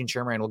challenging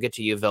Shurmur, and we'll get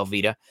to you,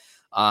 Velveeta,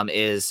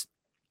 is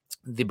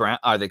the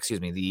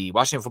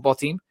Washington football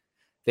team.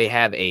 They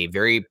have a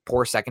very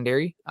poor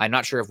secondary. I'm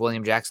not sure if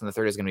William Jackson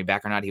III is going to be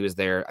back or not. He was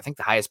there, I think,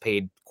 the highest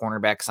paid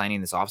cornerback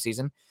signing this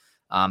offseason.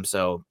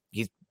 So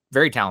he's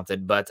very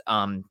talented, but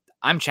I'm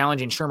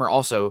challenging Shermer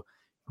also.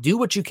 Do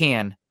what you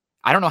can.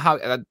 I don't know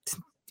how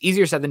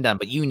easier said than done,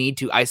 but you need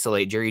to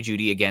isolate Jerry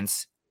Jeudy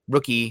against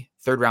rookie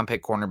 3rd-round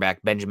pick cornerback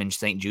Benjamin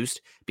St. Juste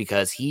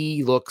because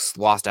he looks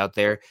lost out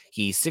there.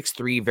 He's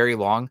 6'3", very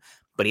long,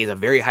 but he has a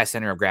very high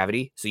center of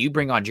gravity. So you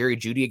bring on Jerry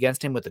Jeudy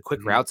against him with the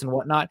quick routes and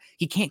whatnot,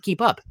 he can't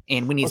keep up.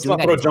 And when he's doing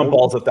that, throw jump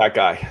balls at that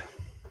guy.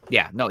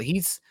 Yeah, no,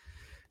 he's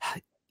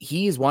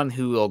one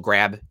who will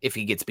grab if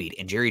he gets beat,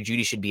 and Jerry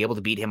Jeudy should be able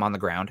to beat him on the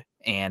ground,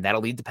 and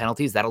that'll lead to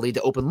penalties. That'll lead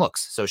to open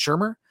looks. So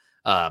Shermer,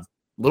 a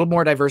little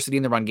more diversity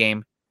in the run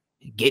game.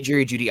 Get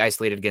Jerry Jeudy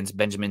isolated against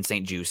Benjamin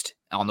St. Juste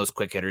on those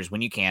quick hitters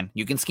when you can.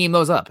 You can scheme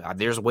those up.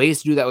 There's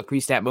ways to do that with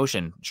pre-snap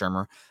motion,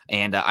 Shermer,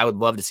 and I would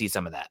love to see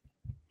some of that.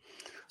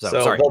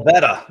 So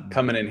Velveta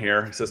coming in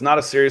here. He says, not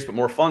a serious but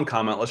more fun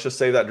comment. Let's just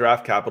save that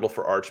draft capital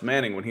for Arch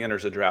Manning when he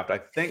enters a draft. I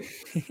think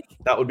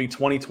that would be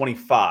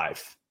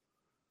 2025.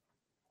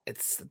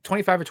 It's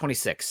 25 or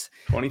 26.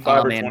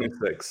 25 or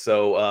 26.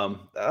 So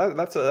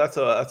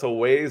that's a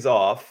ways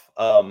off.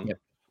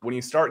 When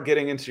you start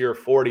getting into your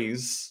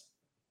 40s,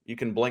 you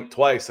can blink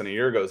twice and a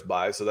year goes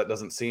by. So that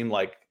doesn't seem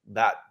like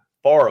that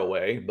far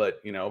away.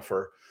 But,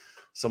 for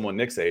someone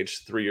Nick's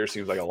age, 3 years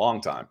seems like a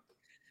long time.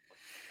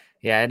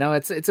 Yeah, no,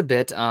 it's a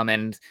bit.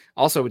 And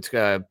also it's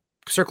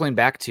circling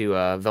back to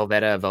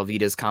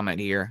Velveeta's comment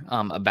here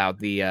about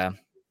the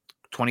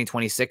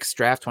 2026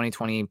 draft,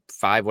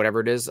 2025, whatever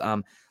it is.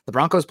 The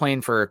Broncos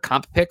playing for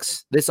comp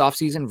picks this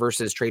offseason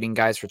versus trading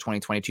guys for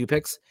 2022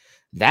 picks.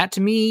 That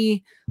to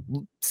me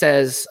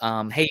says,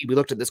 hey, we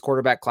looked at this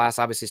quarterback class,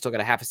 obviously still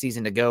got a half a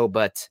season to go,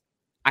 but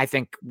I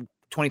think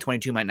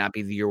 2022 might not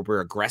be the year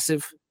we're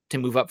aggressive to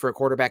move up for a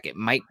quarterback. It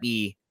might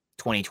be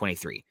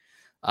 2023.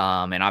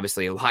 And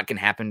obviously a lot can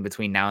happen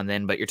between now and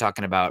then, but you're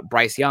talking about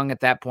Bryce Young at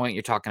that point.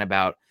 You're talking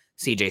about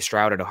CJ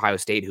Stroud at Ohio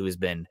State, who has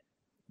been,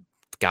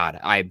 God,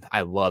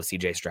 I love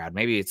CJ Stroud.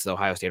 Maybe it's the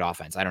Ohio State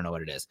offense. I don't know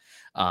what it is.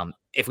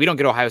 If we don't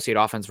get Ohio State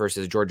offense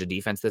versus Georgia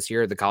defense this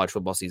year, the college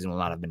football season will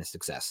not have been a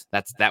success.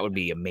 That would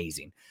be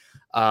amazing.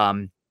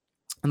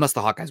 Unless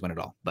the Hawkeyes win it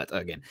all. But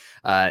again,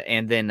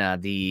 and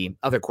then the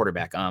other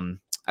quarterback,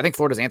 I think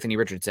Florida's Anthony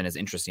Richardson is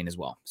interesting as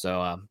well.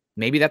 So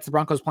maybe that's the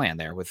Broncos' plan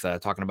there with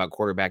talking about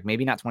quarterback.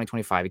 Maybe not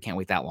 2025. You can't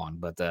wait that long.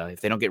 But if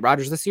they don't get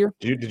Rodgers this year.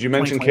 Did you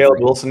mention Caleb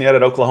Wilson yet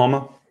at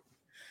Oklahoma?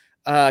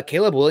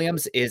 Caleb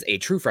Williams is a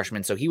true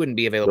freshman, so he wouldn't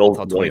be available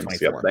until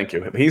 2024. Yep, thank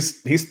you.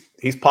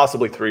 He's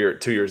possibly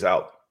 2 years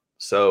out.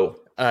 So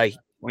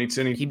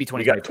 22, he'd be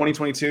 20. You got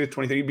 2022,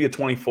 23. He'd be a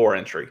 24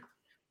 entry.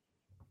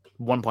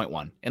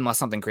 1.1, unless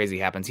something crazy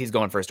happens. He's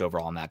going first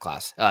overall in that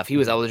class. If he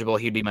was eligible,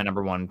 he'd be my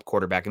number one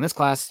quarterback in this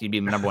class. He'd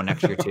be my number one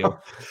next year too.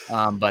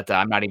 But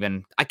I'm not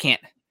even. I can't.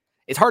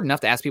 It's hard enough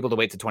to ask people to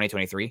wait to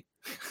 2023.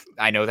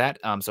 I know that.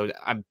 So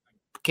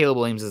Caleb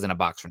Williams is in a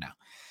box for now.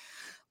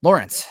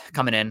 Lawrence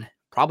coming in.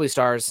 Probably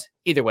stars.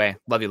 Either way,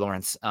 love you,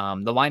 Lawrence.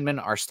 The linemen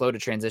are slow to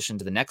transition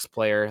to the next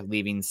player,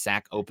 leaving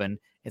sack open.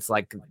 It's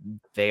like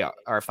they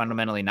are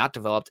fundamentally not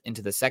developed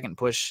into the second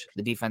push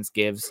the defense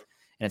gives,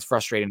 and it's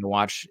frustrating to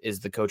watch is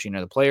the coaching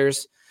of the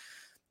players.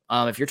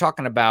 If you're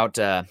talking about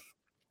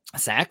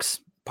sacks,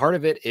 part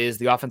of it is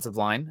the offensive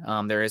line.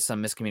 There is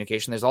some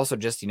miscommunication. There's also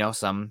just,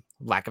 some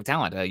lack of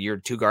talent. Your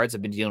two guards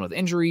have been dealing with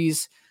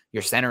injuries.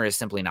 Your center is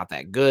simply not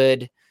that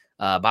good.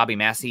 Bobby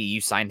Massey, you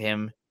signed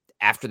him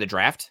after the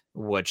draft,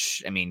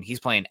 which,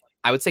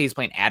 I would say he's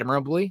playing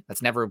admirably.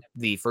 That's never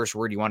the first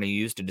word you want to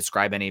use to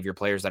describe any of your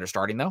players that are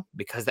starting, though,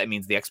 because that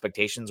means the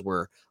expectations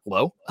were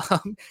low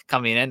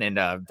coming in, and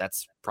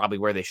that's probably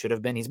where they should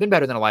have been. He's been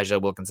better than Elijah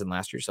Wilkinson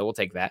last year, so we'll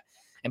take that.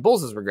 And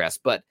Bowles has regressed,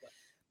 but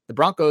the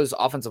Broncos'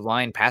 offensive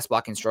line pass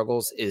blocking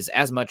struggles is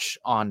as much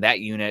on that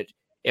unit,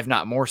 if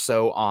not more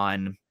so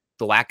on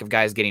the lack of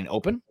guys getting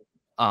open.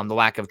 The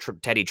lack of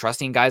Teddy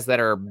trusting guys that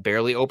are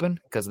barely open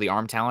because of the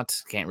arm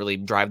talent, can't really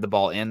drive the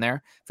ball in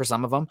there for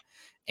some of them.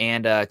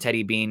 And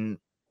Teddy being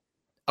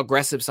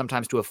aggressive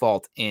sometimes to a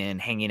fault in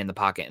hanging in the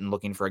pocket and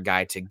looking for a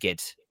guy to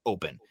get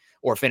open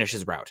or finish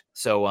his route.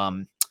 So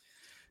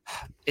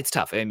it's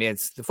tough.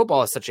 The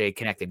football is such a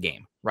connected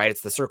game, right?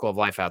 It's the circle of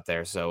life out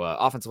there. So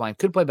offensive line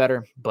could play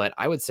better, but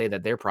I would say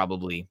that they're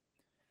probably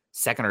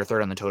second or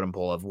third on the totem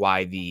pole of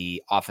why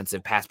the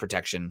offensive pass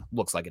protection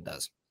looks like it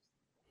does.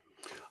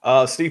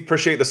 Steve,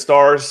 appreciate the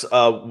stars.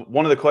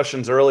 One of the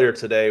questions earlier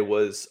today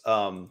was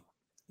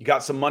you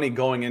got some money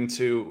going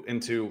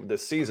into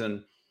this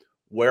season.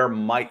 Where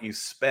might you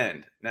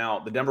spend? Now,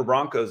 the Denver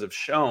Broncos have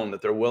shown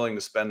that they're willing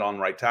to spend on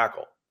right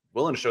tackle,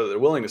 willing to show that they're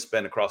willing to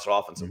spend across their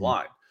offensive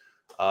line.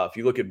 If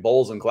you look at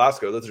Bowles and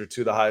Glasgow, those are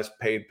two of the highest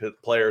paid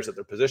players at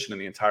their position in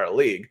the entire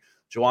league.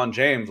 Juwan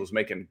James was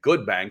making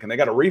good bank, and they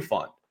got a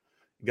refund.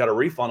 You got a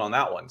refund on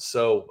that one.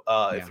 So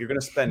if you're going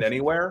to spend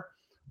anywhere,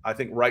 I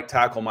think right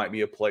tackle might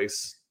be a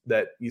place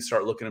that you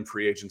start looking in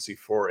free agency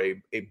for a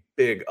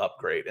big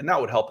upgrade. And that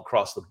would help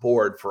across the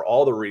board for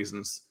all the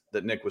reasons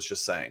that Nick was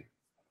just saying.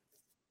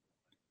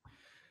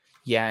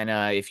 Yeah,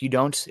 and if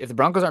the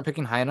Broncos aren't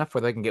picking high enough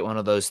where they can get one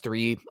of those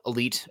three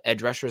elite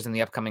edge rushers in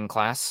the upcoming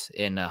class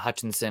in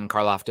Hutchinson,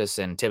 Karlaftis,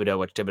 and Thibodeau,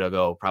 which Thibodeau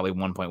go probably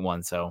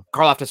 1.1. So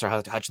Karlaftis or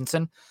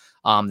Hutchinson,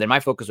 then my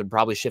focus would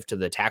probably shift to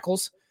the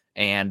tackles.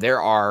 And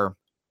there are,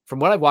 from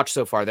what I've watched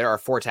so far, there are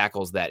 4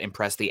 tackles that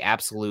impress the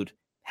absolute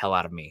hell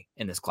out of me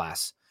in this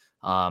class.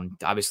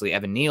 Obviously,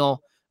 Evan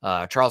Neal,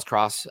 Charles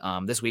Cross.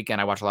 This weekend,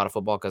 I watched a lot of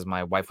football because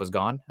my wife was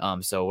gone.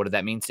 So what did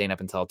that mean? Staying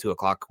up until 2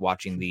 o'clock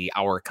watching the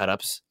hour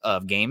cut-ups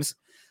of games.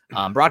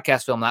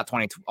 Broadcast film, not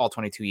all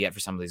 22 yet for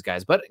some of these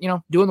guys, but,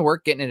 doing the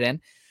work, getting it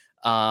in.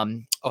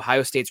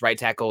 Ohio State's right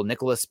tackle,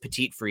 Nicholas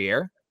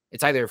Petit-Friere.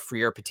 It's either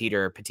Friere Petit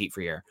or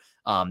Petit-Friere.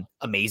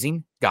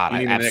 Amazing. God,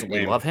 I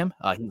absolutely love him.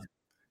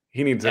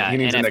 He needs a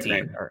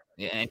nickname. Or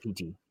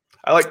NPT.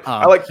 I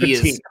like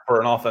Petit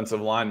for an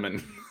offensive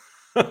lineman.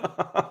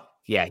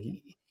 Yeah,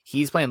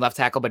 he's playing left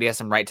tackle, but he has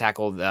some right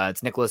tackle.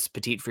 It's Nicholas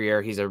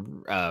Petit-Friere. He's a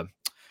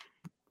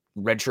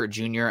redshirt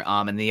junior.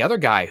 And the other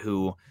guy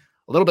who,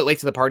 a little bit late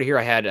to the party here,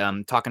 I had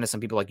talking to some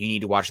people like, you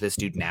need to watch this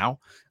dude now.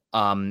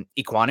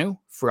 Iquanu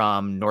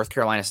from North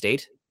Carolina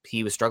State.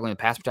 He was struggling with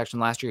pass protection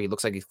last year. He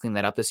looks like he's cleaned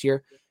that up this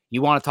year.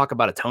 You want to talk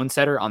about a tone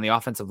setter on the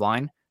offensive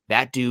line?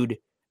 That dude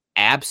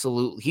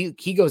absolutely,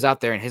 he goes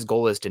out there and his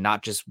goal is to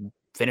not just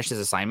finish his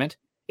assignment,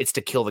 it's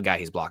to kill the guy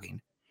he's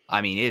blocking.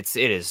 I mean, it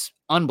is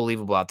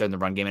unbelievable out there in the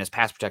run game, and his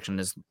pass protection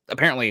is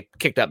apparently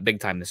kicked up big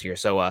time this year.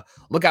 So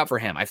look out for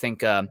him. I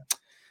think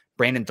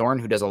Brandon Thorne,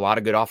 who does a lot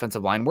of good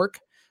offensive line work,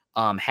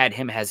 had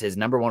him as his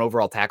number 1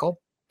 overall tackle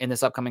in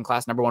this upcoming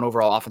class, number 1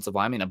 overall offensive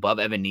lineman above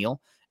Evan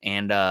Neal.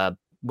 And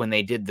when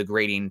they did the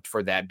grading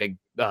for that big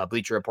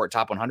Bleacher Report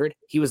top 100,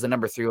 he was the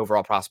number 3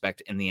 overall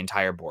prospect in the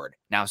entire board.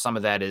 Now, some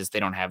of that is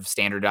they don't have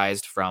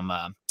standardized from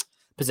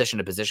position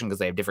to position because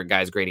they have different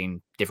guys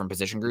grading different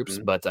position groups.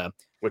 But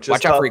which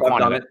watch out for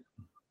Iquanu.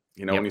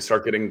 When you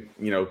start getting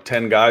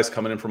 10 guys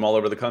coming in from all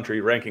over the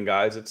country ranking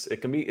guys,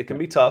 it can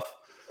be tough.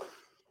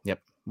 Yep.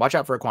 Watch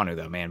out for Iquanu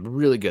though, man.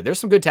 Really good. There's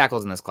some good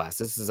tackles in this class.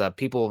 This is I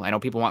know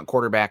people want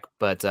quarterback,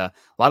 but a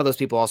lot of those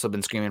people also have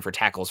been screaming for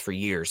tackles for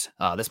years.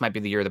 This might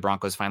be the year the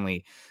Broncos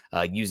finally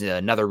use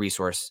another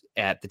resource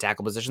at the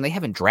tackle position. They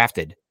haven't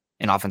drafted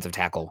an offensive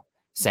tackle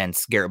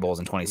since Garrett Bowles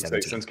in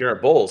 2017. Since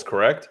Garrett Bowles,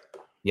 correct?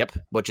 Yep.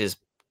 Which is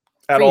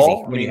at crazy.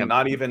 all? I mean,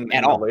 not even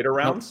in the later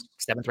rounds?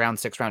 Nope. 7th round,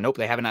 6th round. Nope.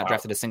 They have not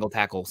drafted a single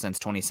tackle since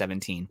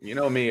 2017. You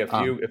know me,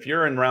 if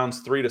you're in rounds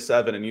 3 to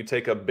 7 and you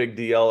take a big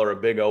DL or a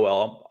big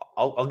OL,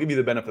 I'll give you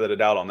the benefit of the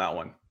doubt on that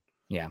one.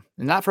 Yeah.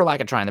 And not for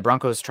lack of trying. The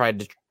Broncos tried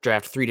to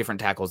draft 3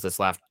 different tackles this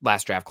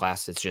last draft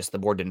class. It's just the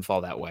board didn't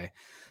fall that way.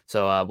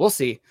 So we'll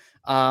see.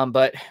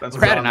 But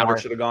Brad and I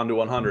should have gone to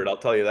 100. I'll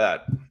tell you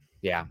that.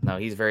 Yeah, no,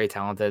 he's very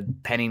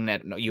talented. Penning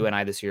at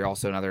UNI this year,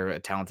 also another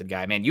talented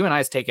guy. Man,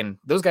 UNI's taken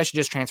 – those guys should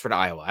just transfer to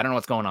Iowa. I don't know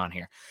what's going on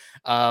here.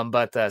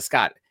 But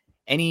Scott,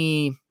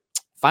 any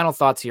final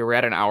thoughts here? We're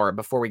at an hour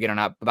before we get on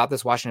up about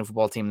this Washington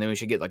football team. Then we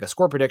should get like a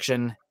score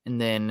prediction, and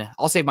then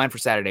I'll save mine for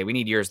Saturday. We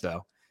need yours,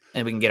 though,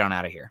 and we can get on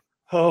out of here.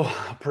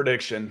 Oh,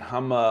 prediction.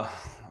 I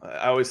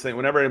always think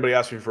whenever anybody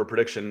asks me for a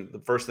prediction,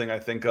 the first thing I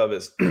think of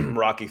is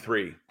Rocky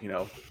 3,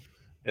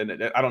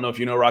 And I don't know if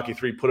you know Rocky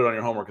 3, put it on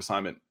your homework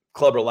assignment.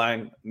 Clubber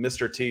Lang,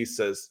 Mr. T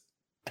says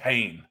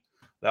pain.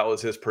 That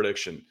was his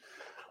prediction.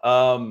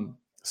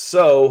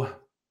 So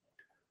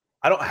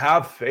I don't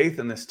have faith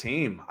in this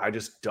team. I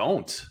just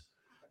don't.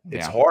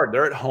 It's hard.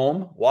 They're at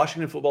home.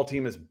 Washington football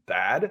team is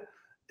bad.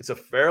 It's a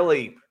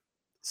fairly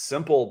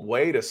simple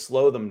way to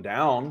slow them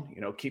down.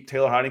 Keep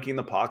Taylor Heinicke in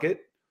the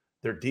pocket.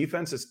 Their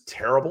defense is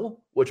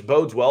terrible, which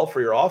bodes well for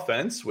your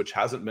offense, which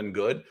hasn't been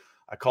good.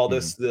 I call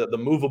this the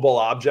movable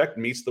object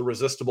meets the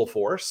resistible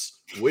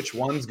force. Which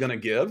one's going to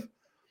give?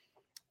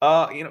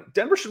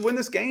 Denver should win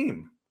this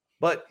game,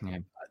 but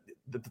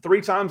the 3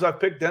 times I've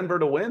picked Denver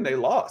to win, they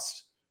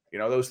lost.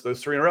 Those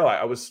 3 in a row.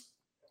 I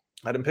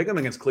didn't pick them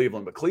against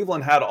Cleveland, but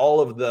Cleveland had all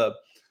of the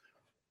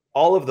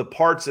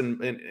parts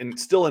and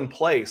still in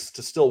place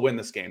to still win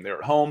this game. They're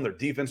at home. Their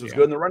defense was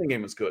good, and the running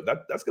game was good.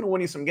 That's going to win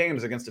you some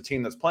games against a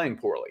team that's playing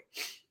poorly.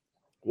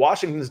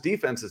 Washington's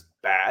defense is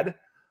bad.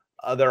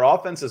 Their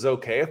offense is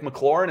okay. If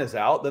McLaurin is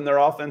out, then their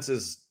offense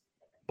is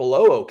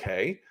below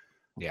okay.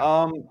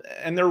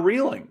 And they're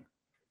reeling.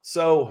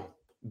 So,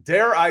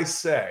 dare I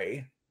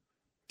say,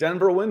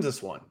 Denver wins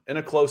this one in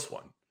a close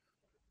one.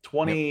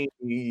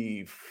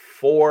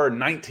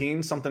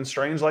 24-19, something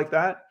strange like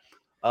that.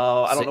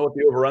 I don't know what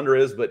the over-under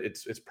is, but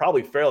it's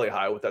probably fairly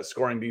high with that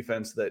scoring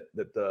defense that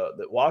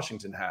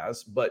Washington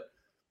has. But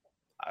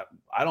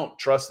I don't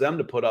trust them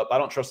to put up – I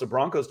don't trust the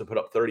Broncos to put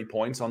up 30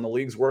 points on the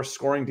league's worst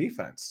scoring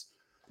defense.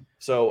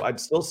 So, I'd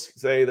still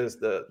say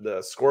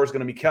the score is going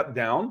to be kept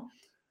down.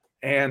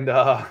 And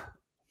I'm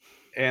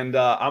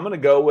going to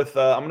go with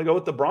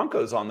the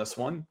Broncos on this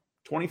one,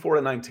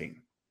 24-19.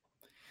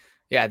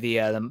 Yeah,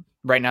 the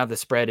right now the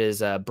spread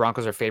is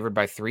Broncos are favored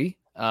by 3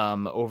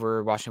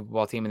 over Washington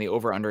football team, and the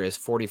over/under is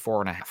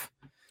 44.5.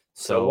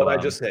 So what I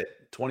just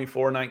hit,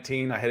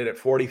 24-19. I hit it at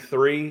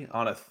 43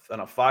 on a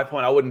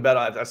 5-point. I wouldn't bet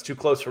on that's too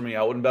close for me.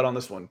 I wouldn't bet on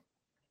this one.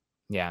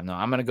 Yeah, no,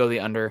 I'm going to go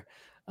the under,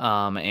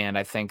 and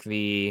I think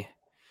the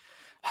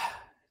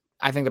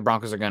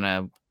Broncos are going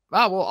to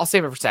Well, I'll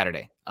save it for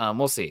Saturday.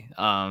 We'll see.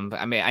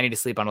 I need to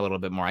sleep on a little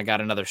bit more. I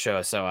got another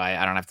show, so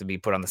I don't have to be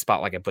put on the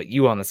spot like I put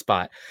you on the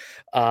spot.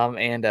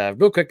 And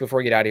real quick before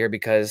we get out of here,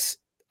 because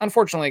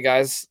unfortunately,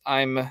 guys,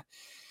 I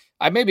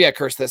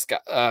cursed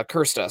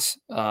us.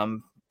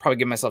 Probably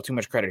give myself too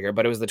much credit here,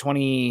 but it was the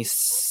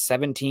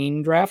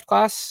 2017 draft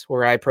class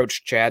where I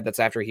approached Chad. That's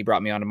after he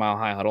brought me onto Mile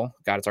High Huddle.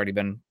 God, it's already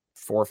been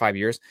 4 or 5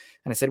 years.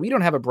 And I said, we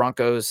don't have a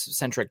Broncos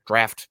centric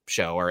draft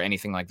show or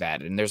anything like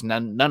that. And there's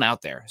none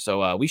out there.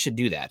 So we should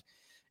do that.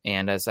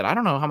 And I said, I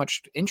don't know how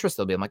much interest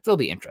there'll be. I'm like, there'll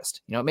be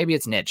interest. Maybe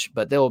it's niche,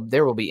 but there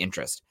will be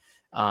interest.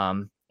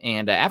 And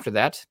after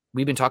that,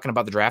 we've been talking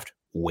about the draft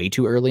way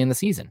too early in the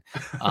season.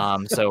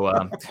 I'm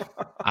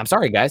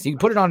sorry, guys. You can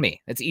put it on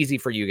me. It's easy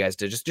for you guys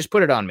to just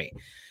put it on me.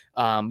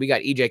 We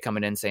got EJ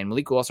coming in saying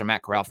Malik Willis or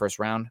Matt Corral first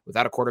round.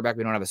 Without a quarterback,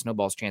 we don't have a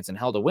snowball's chance in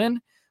hell to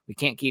win. We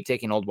can't keep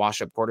taking old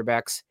washed-up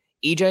quarterbacks.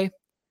 EJ,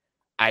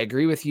 I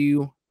agree with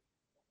you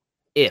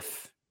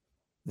if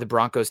the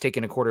Broncos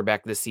taking a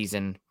quarterback this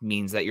season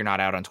means that you're not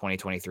out on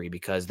 2023,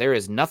 because there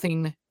is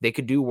nothing they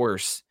could do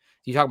worse.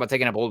 You talk about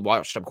taking up old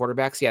washed-up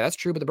quarterbacks. Yeah, that's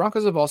true, but the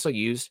Broncos have also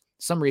used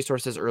some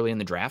resources early in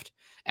the draft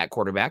at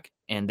quarterback,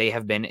 and they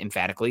have been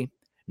emphatically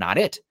not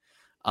it.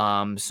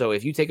 So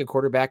if you take a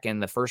quarterback in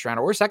the first round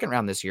or second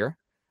round this year,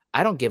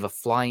 I don't give a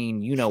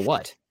flying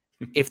you-know-what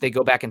if they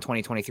go back in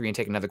 2023 and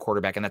take another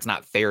quarterback, and that's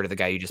not fair to the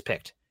guy you just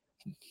picked.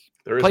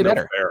 There is play no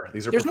better. fair.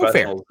 These are There's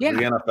professionals. No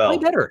fair. Yeah, the NFL. Play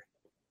better.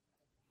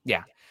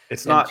 Yeah.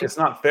 It's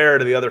not fair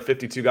to the other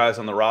 52 guys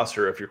on the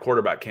roster if your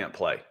quarterback can't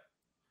play.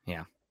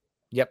 Yeah.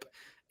 Yep.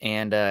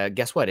 And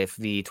guess what? If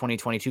the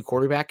 2022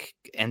 quarterback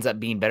ends up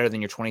being better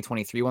than your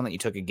 2023 one that you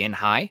took again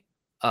high,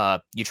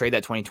 you trade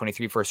that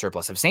 2023 for a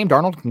surplus. If Sam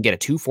Darnold can get a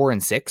 2, 4,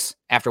 and 6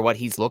 after what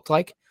he's looked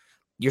like,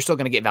 you're still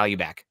going to get value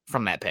back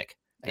from that pick.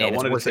 And I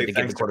wanted to say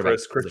thanks to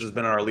Chris. Chris has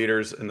been our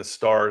leaders in the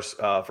stars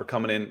for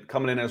coming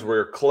in as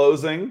we're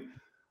closing,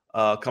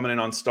 coming in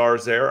on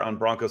stars there on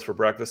Broncos for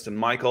Breakfast. And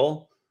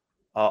Michael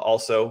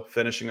also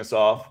finishing us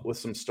off with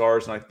some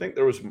stars. And I think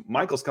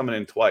Michael's coming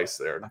in twice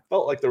there. And I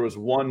felt like there was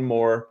one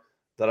more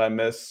that I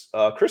missed.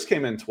 Chris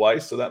came in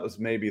twice, so that was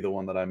maybe the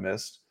one that I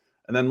missed.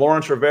 And then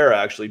Lawrence Rivera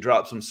actually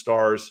dropped some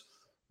stars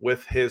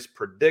with his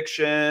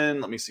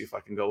prediction. Let me see if I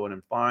can go in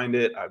and find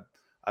it.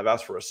 I've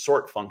asked for a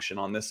sort function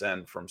on this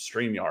end from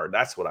StreamYard.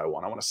 That's what I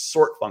want. I want a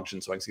sort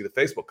function so I can see the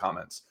Facebook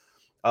comments.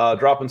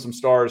 Dropping some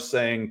stars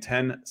saying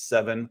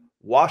 10-7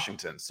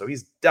 Washington. So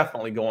he's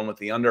definitely going with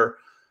the under.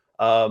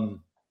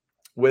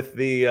 With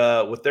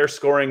their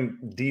scoring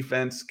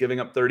defense giving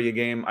up 30 a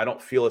game, I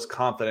don't feel as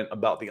confident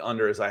about the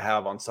under as I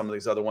have on some of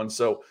these other ones.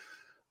 So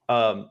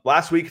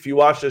last week, if you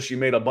watched us, you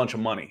made a bunch of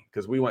money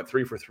because we went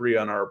 3 for 3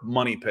 on our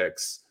money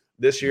picks.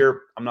 This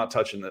year, I'm not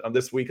touching it.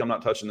 This week, I'm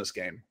not touching this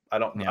game. I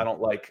don't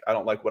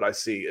like what I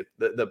see.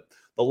 The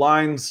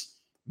lines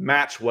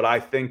match what I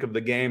think of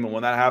the game, and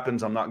when that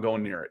happens, I'm not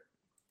going near it.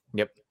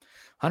 Yep.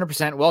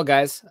 100%. Well,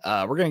 guys,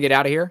 we're going to get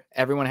out of here.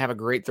 Everyone have a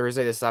great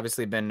Thursday. This has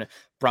obviously been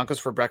Broncos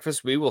for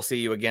Breakfast. We will see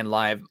you again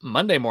live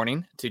Monday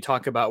morning to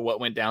talk about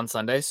what went down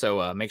Sunday.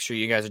 So make sure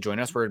you guys are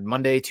joining us. We're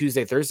Monday,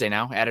 Tuesday, Thursday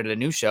now. Added a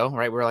new show,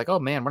 right? We're like, oh,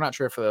 man, we're not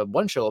sure if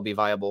one show will be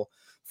viable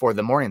for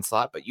the morning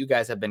slot, but you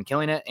guys have been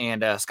killing it.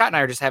 And Scott and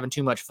I are just having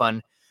too much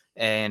fun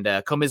and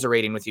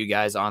commiserating with you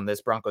guys on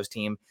this Broncos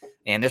team.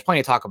 And there's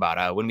plenty to talk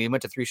about. When we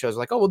went to 3 shows, we're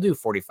like, oh, we'll do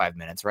 45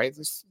 minutes, right?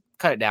 Let's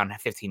cut it down to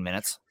 15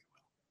 minutes.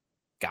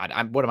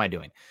 God, what am I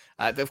doing?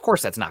 Of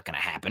course, that's not going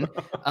to happen.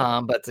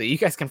 But you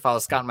guys can follow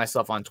Scott and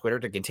myself on Twitter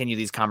to continue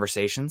these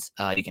conversations.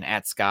 You can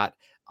at Scott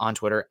on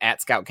Twitter,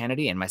 at Scout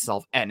Kennedy, and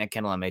myself at Nick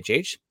Kendall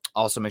MHH.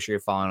 Also, make sure you're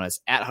following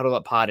us at Huddle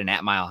Up Pod and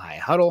at Mile High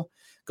Huddle.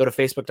 Go to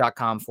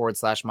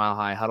facebook.com/Mile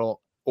High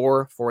Huddle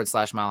or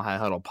 /Mile High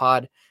Huddle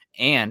Pod,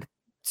 and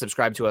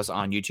subscribe to us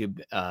on YouTube,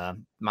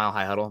 Mile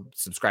High Huddle.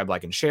 Subscribe,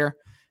 like, and share.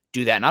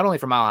 Do that not only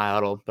for Mile High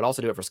Huddle, but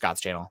also do it for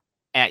Scott's channel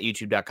at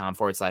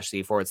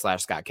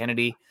youtube.com/C/Scott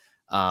Kennedy.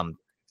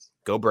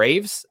 Go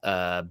Braves,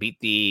 beat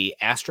the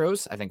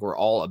Astros. I think we're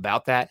all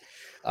about that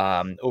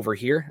over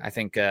here. I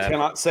think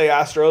cannot say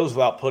Astros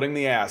without putting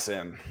the ass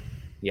in.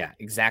 Yeah,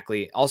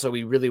 exactly. Also,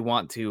 we really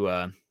want to,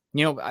 a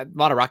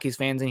lot of Rockies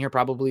fans in here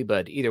probably,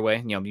 but either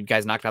way, you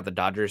guys knocked out the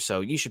Dodgers.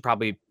 So you should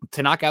probably,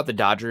 to knock out the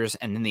Dodgers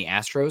and then the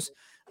Astros,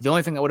 the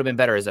only thing that would have been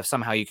better is if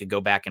somehow you could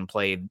go back and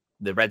play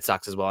the Red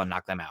Sox as well and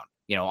knock them out.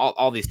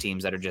 All these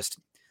teams that are just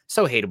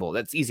so hateable.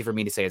 That's easy for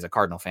me to say as a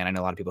Cardinal fan. I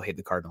know a lot of people hate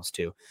the Cardinals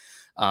too.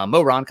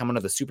 Mo Ron coming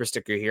with a super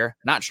sticker here.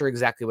 Not sure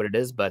exactly what it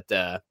is, but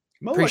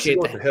Mo appreciate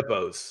likes to go with the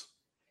Hippos.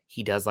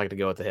 He does like to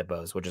go with the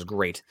Hippos, which is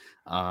great.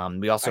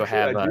 We also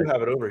I do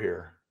have it over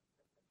here.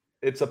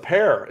 It's a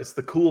pair. It's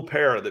the cool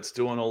pair that's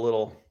doing a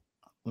little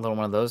one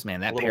of those, man.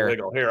 That pair.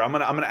 Wiggle. Here, I'm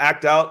gonna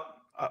act out.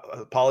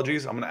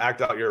 Apologies. I'm gonna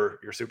act out your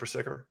super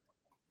sticker.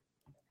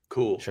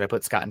 Cool. Should I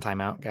put Scott in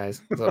timeout,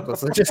 guys?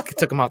 Let's just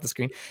took him off the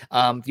screen.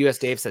 US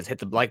Dave says, hit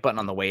the like button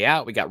on the way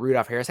out. We got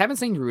Rudolph Harris. Haven't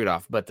seen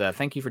Rudolph, but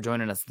thank you for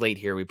joining us late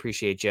here. We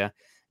appreciate you.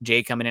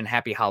 Jay coming in.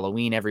 Happy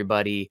Halloween,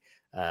 everybody.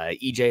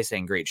 EJ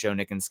saying, great show,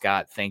 Nick and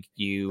Scott. Thank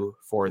you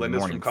for Linda's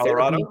the morning from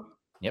Colorado. therapy.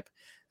 Yep.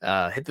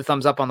 hit the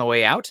thumbs up on the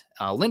way out.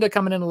 Linda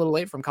coming in a little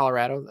late from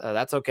Colorado.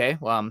 That's okay.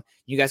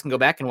 You guys can go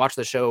back and watch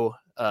the show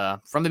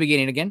from the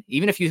beginning again,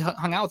 even if you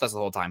hung out with us the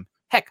whole time.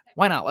 Heck,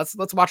 why not?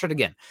 Let's watch it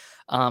again.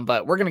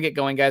 But we're gonna get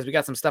going, guys. We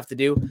got some stuff to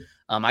do.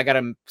 I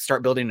gotta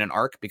start building an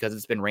ark because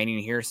it's been raining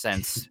here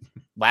since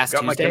last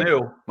Tuesday. My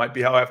canoe. Might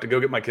be how I have to go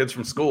get my kids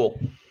from school.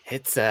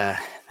 It's they're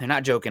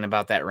not joking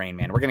about that rain,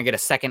 man. We're gonna get a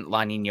second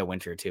La Nina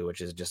winter too, which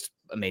is just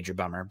a major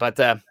bummer. But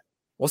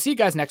we'll see you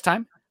guys next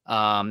time.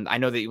 I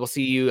know that we'll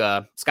see you.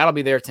 Scott will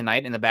be there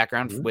tonight in the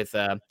background with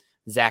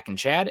Zach and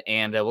Chad,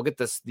 and we'll get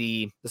the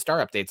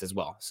star updates as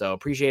well. So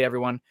appreciate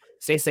everyone.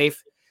 Stay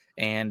safe.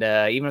 And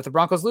even if the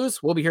Broncos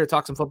lose, we'll be here to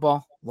talk some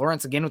football.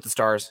 Lawrence again with the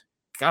stars.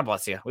 God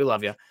bless you. We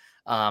love you.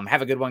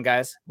 Have a good one,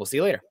 guys. We'll see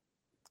you later.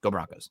 Go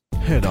Broncos.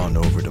 Head on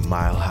over to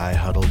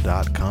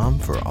milehighhuddle.com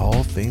for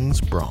all things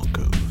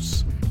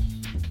Broncos.